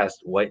podcast,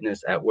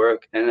 Whiteness at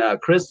Work. And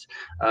Chris,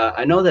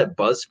 I know that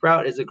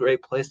Buzzsprout is a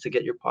great place to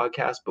get your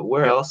podcast, but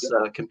where else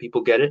can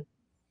people get it?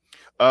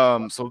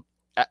 So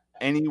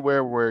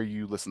anywhere where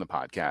you listen to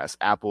podcasts,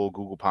 Apple,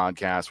 Google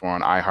Podcasts, we're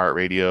on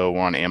iHeartRadio,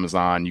 we're on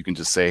Amazon. You can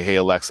just say, "Hey,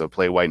 Alexa,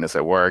 play Whiteness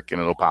at Work,"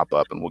 and it'll pop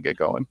up and we'll get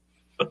going.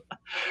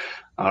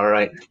 All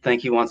right.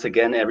 Thank you once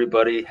again,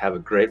 everybody. Have a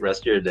great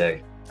rest of your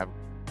day.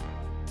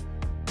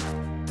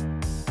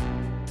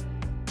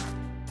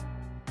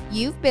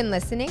 You've been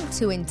listening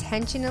to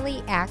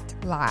Intentionally Act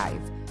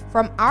Live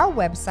from our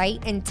website,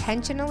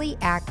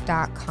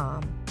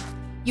 intentionallyact.com.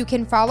 You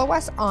can follow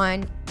us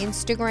on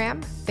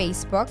Instagram,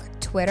 Facebook,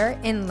 Twitter,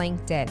 and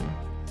LinkedIn.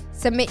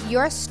 Submit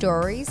your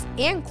stories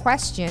and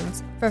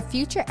questions for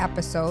future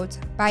episodes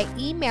by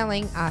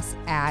emailing us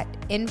at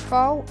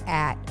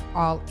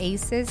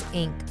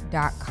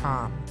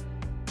info@allacesinc.com.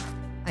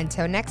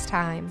 Until next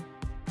time.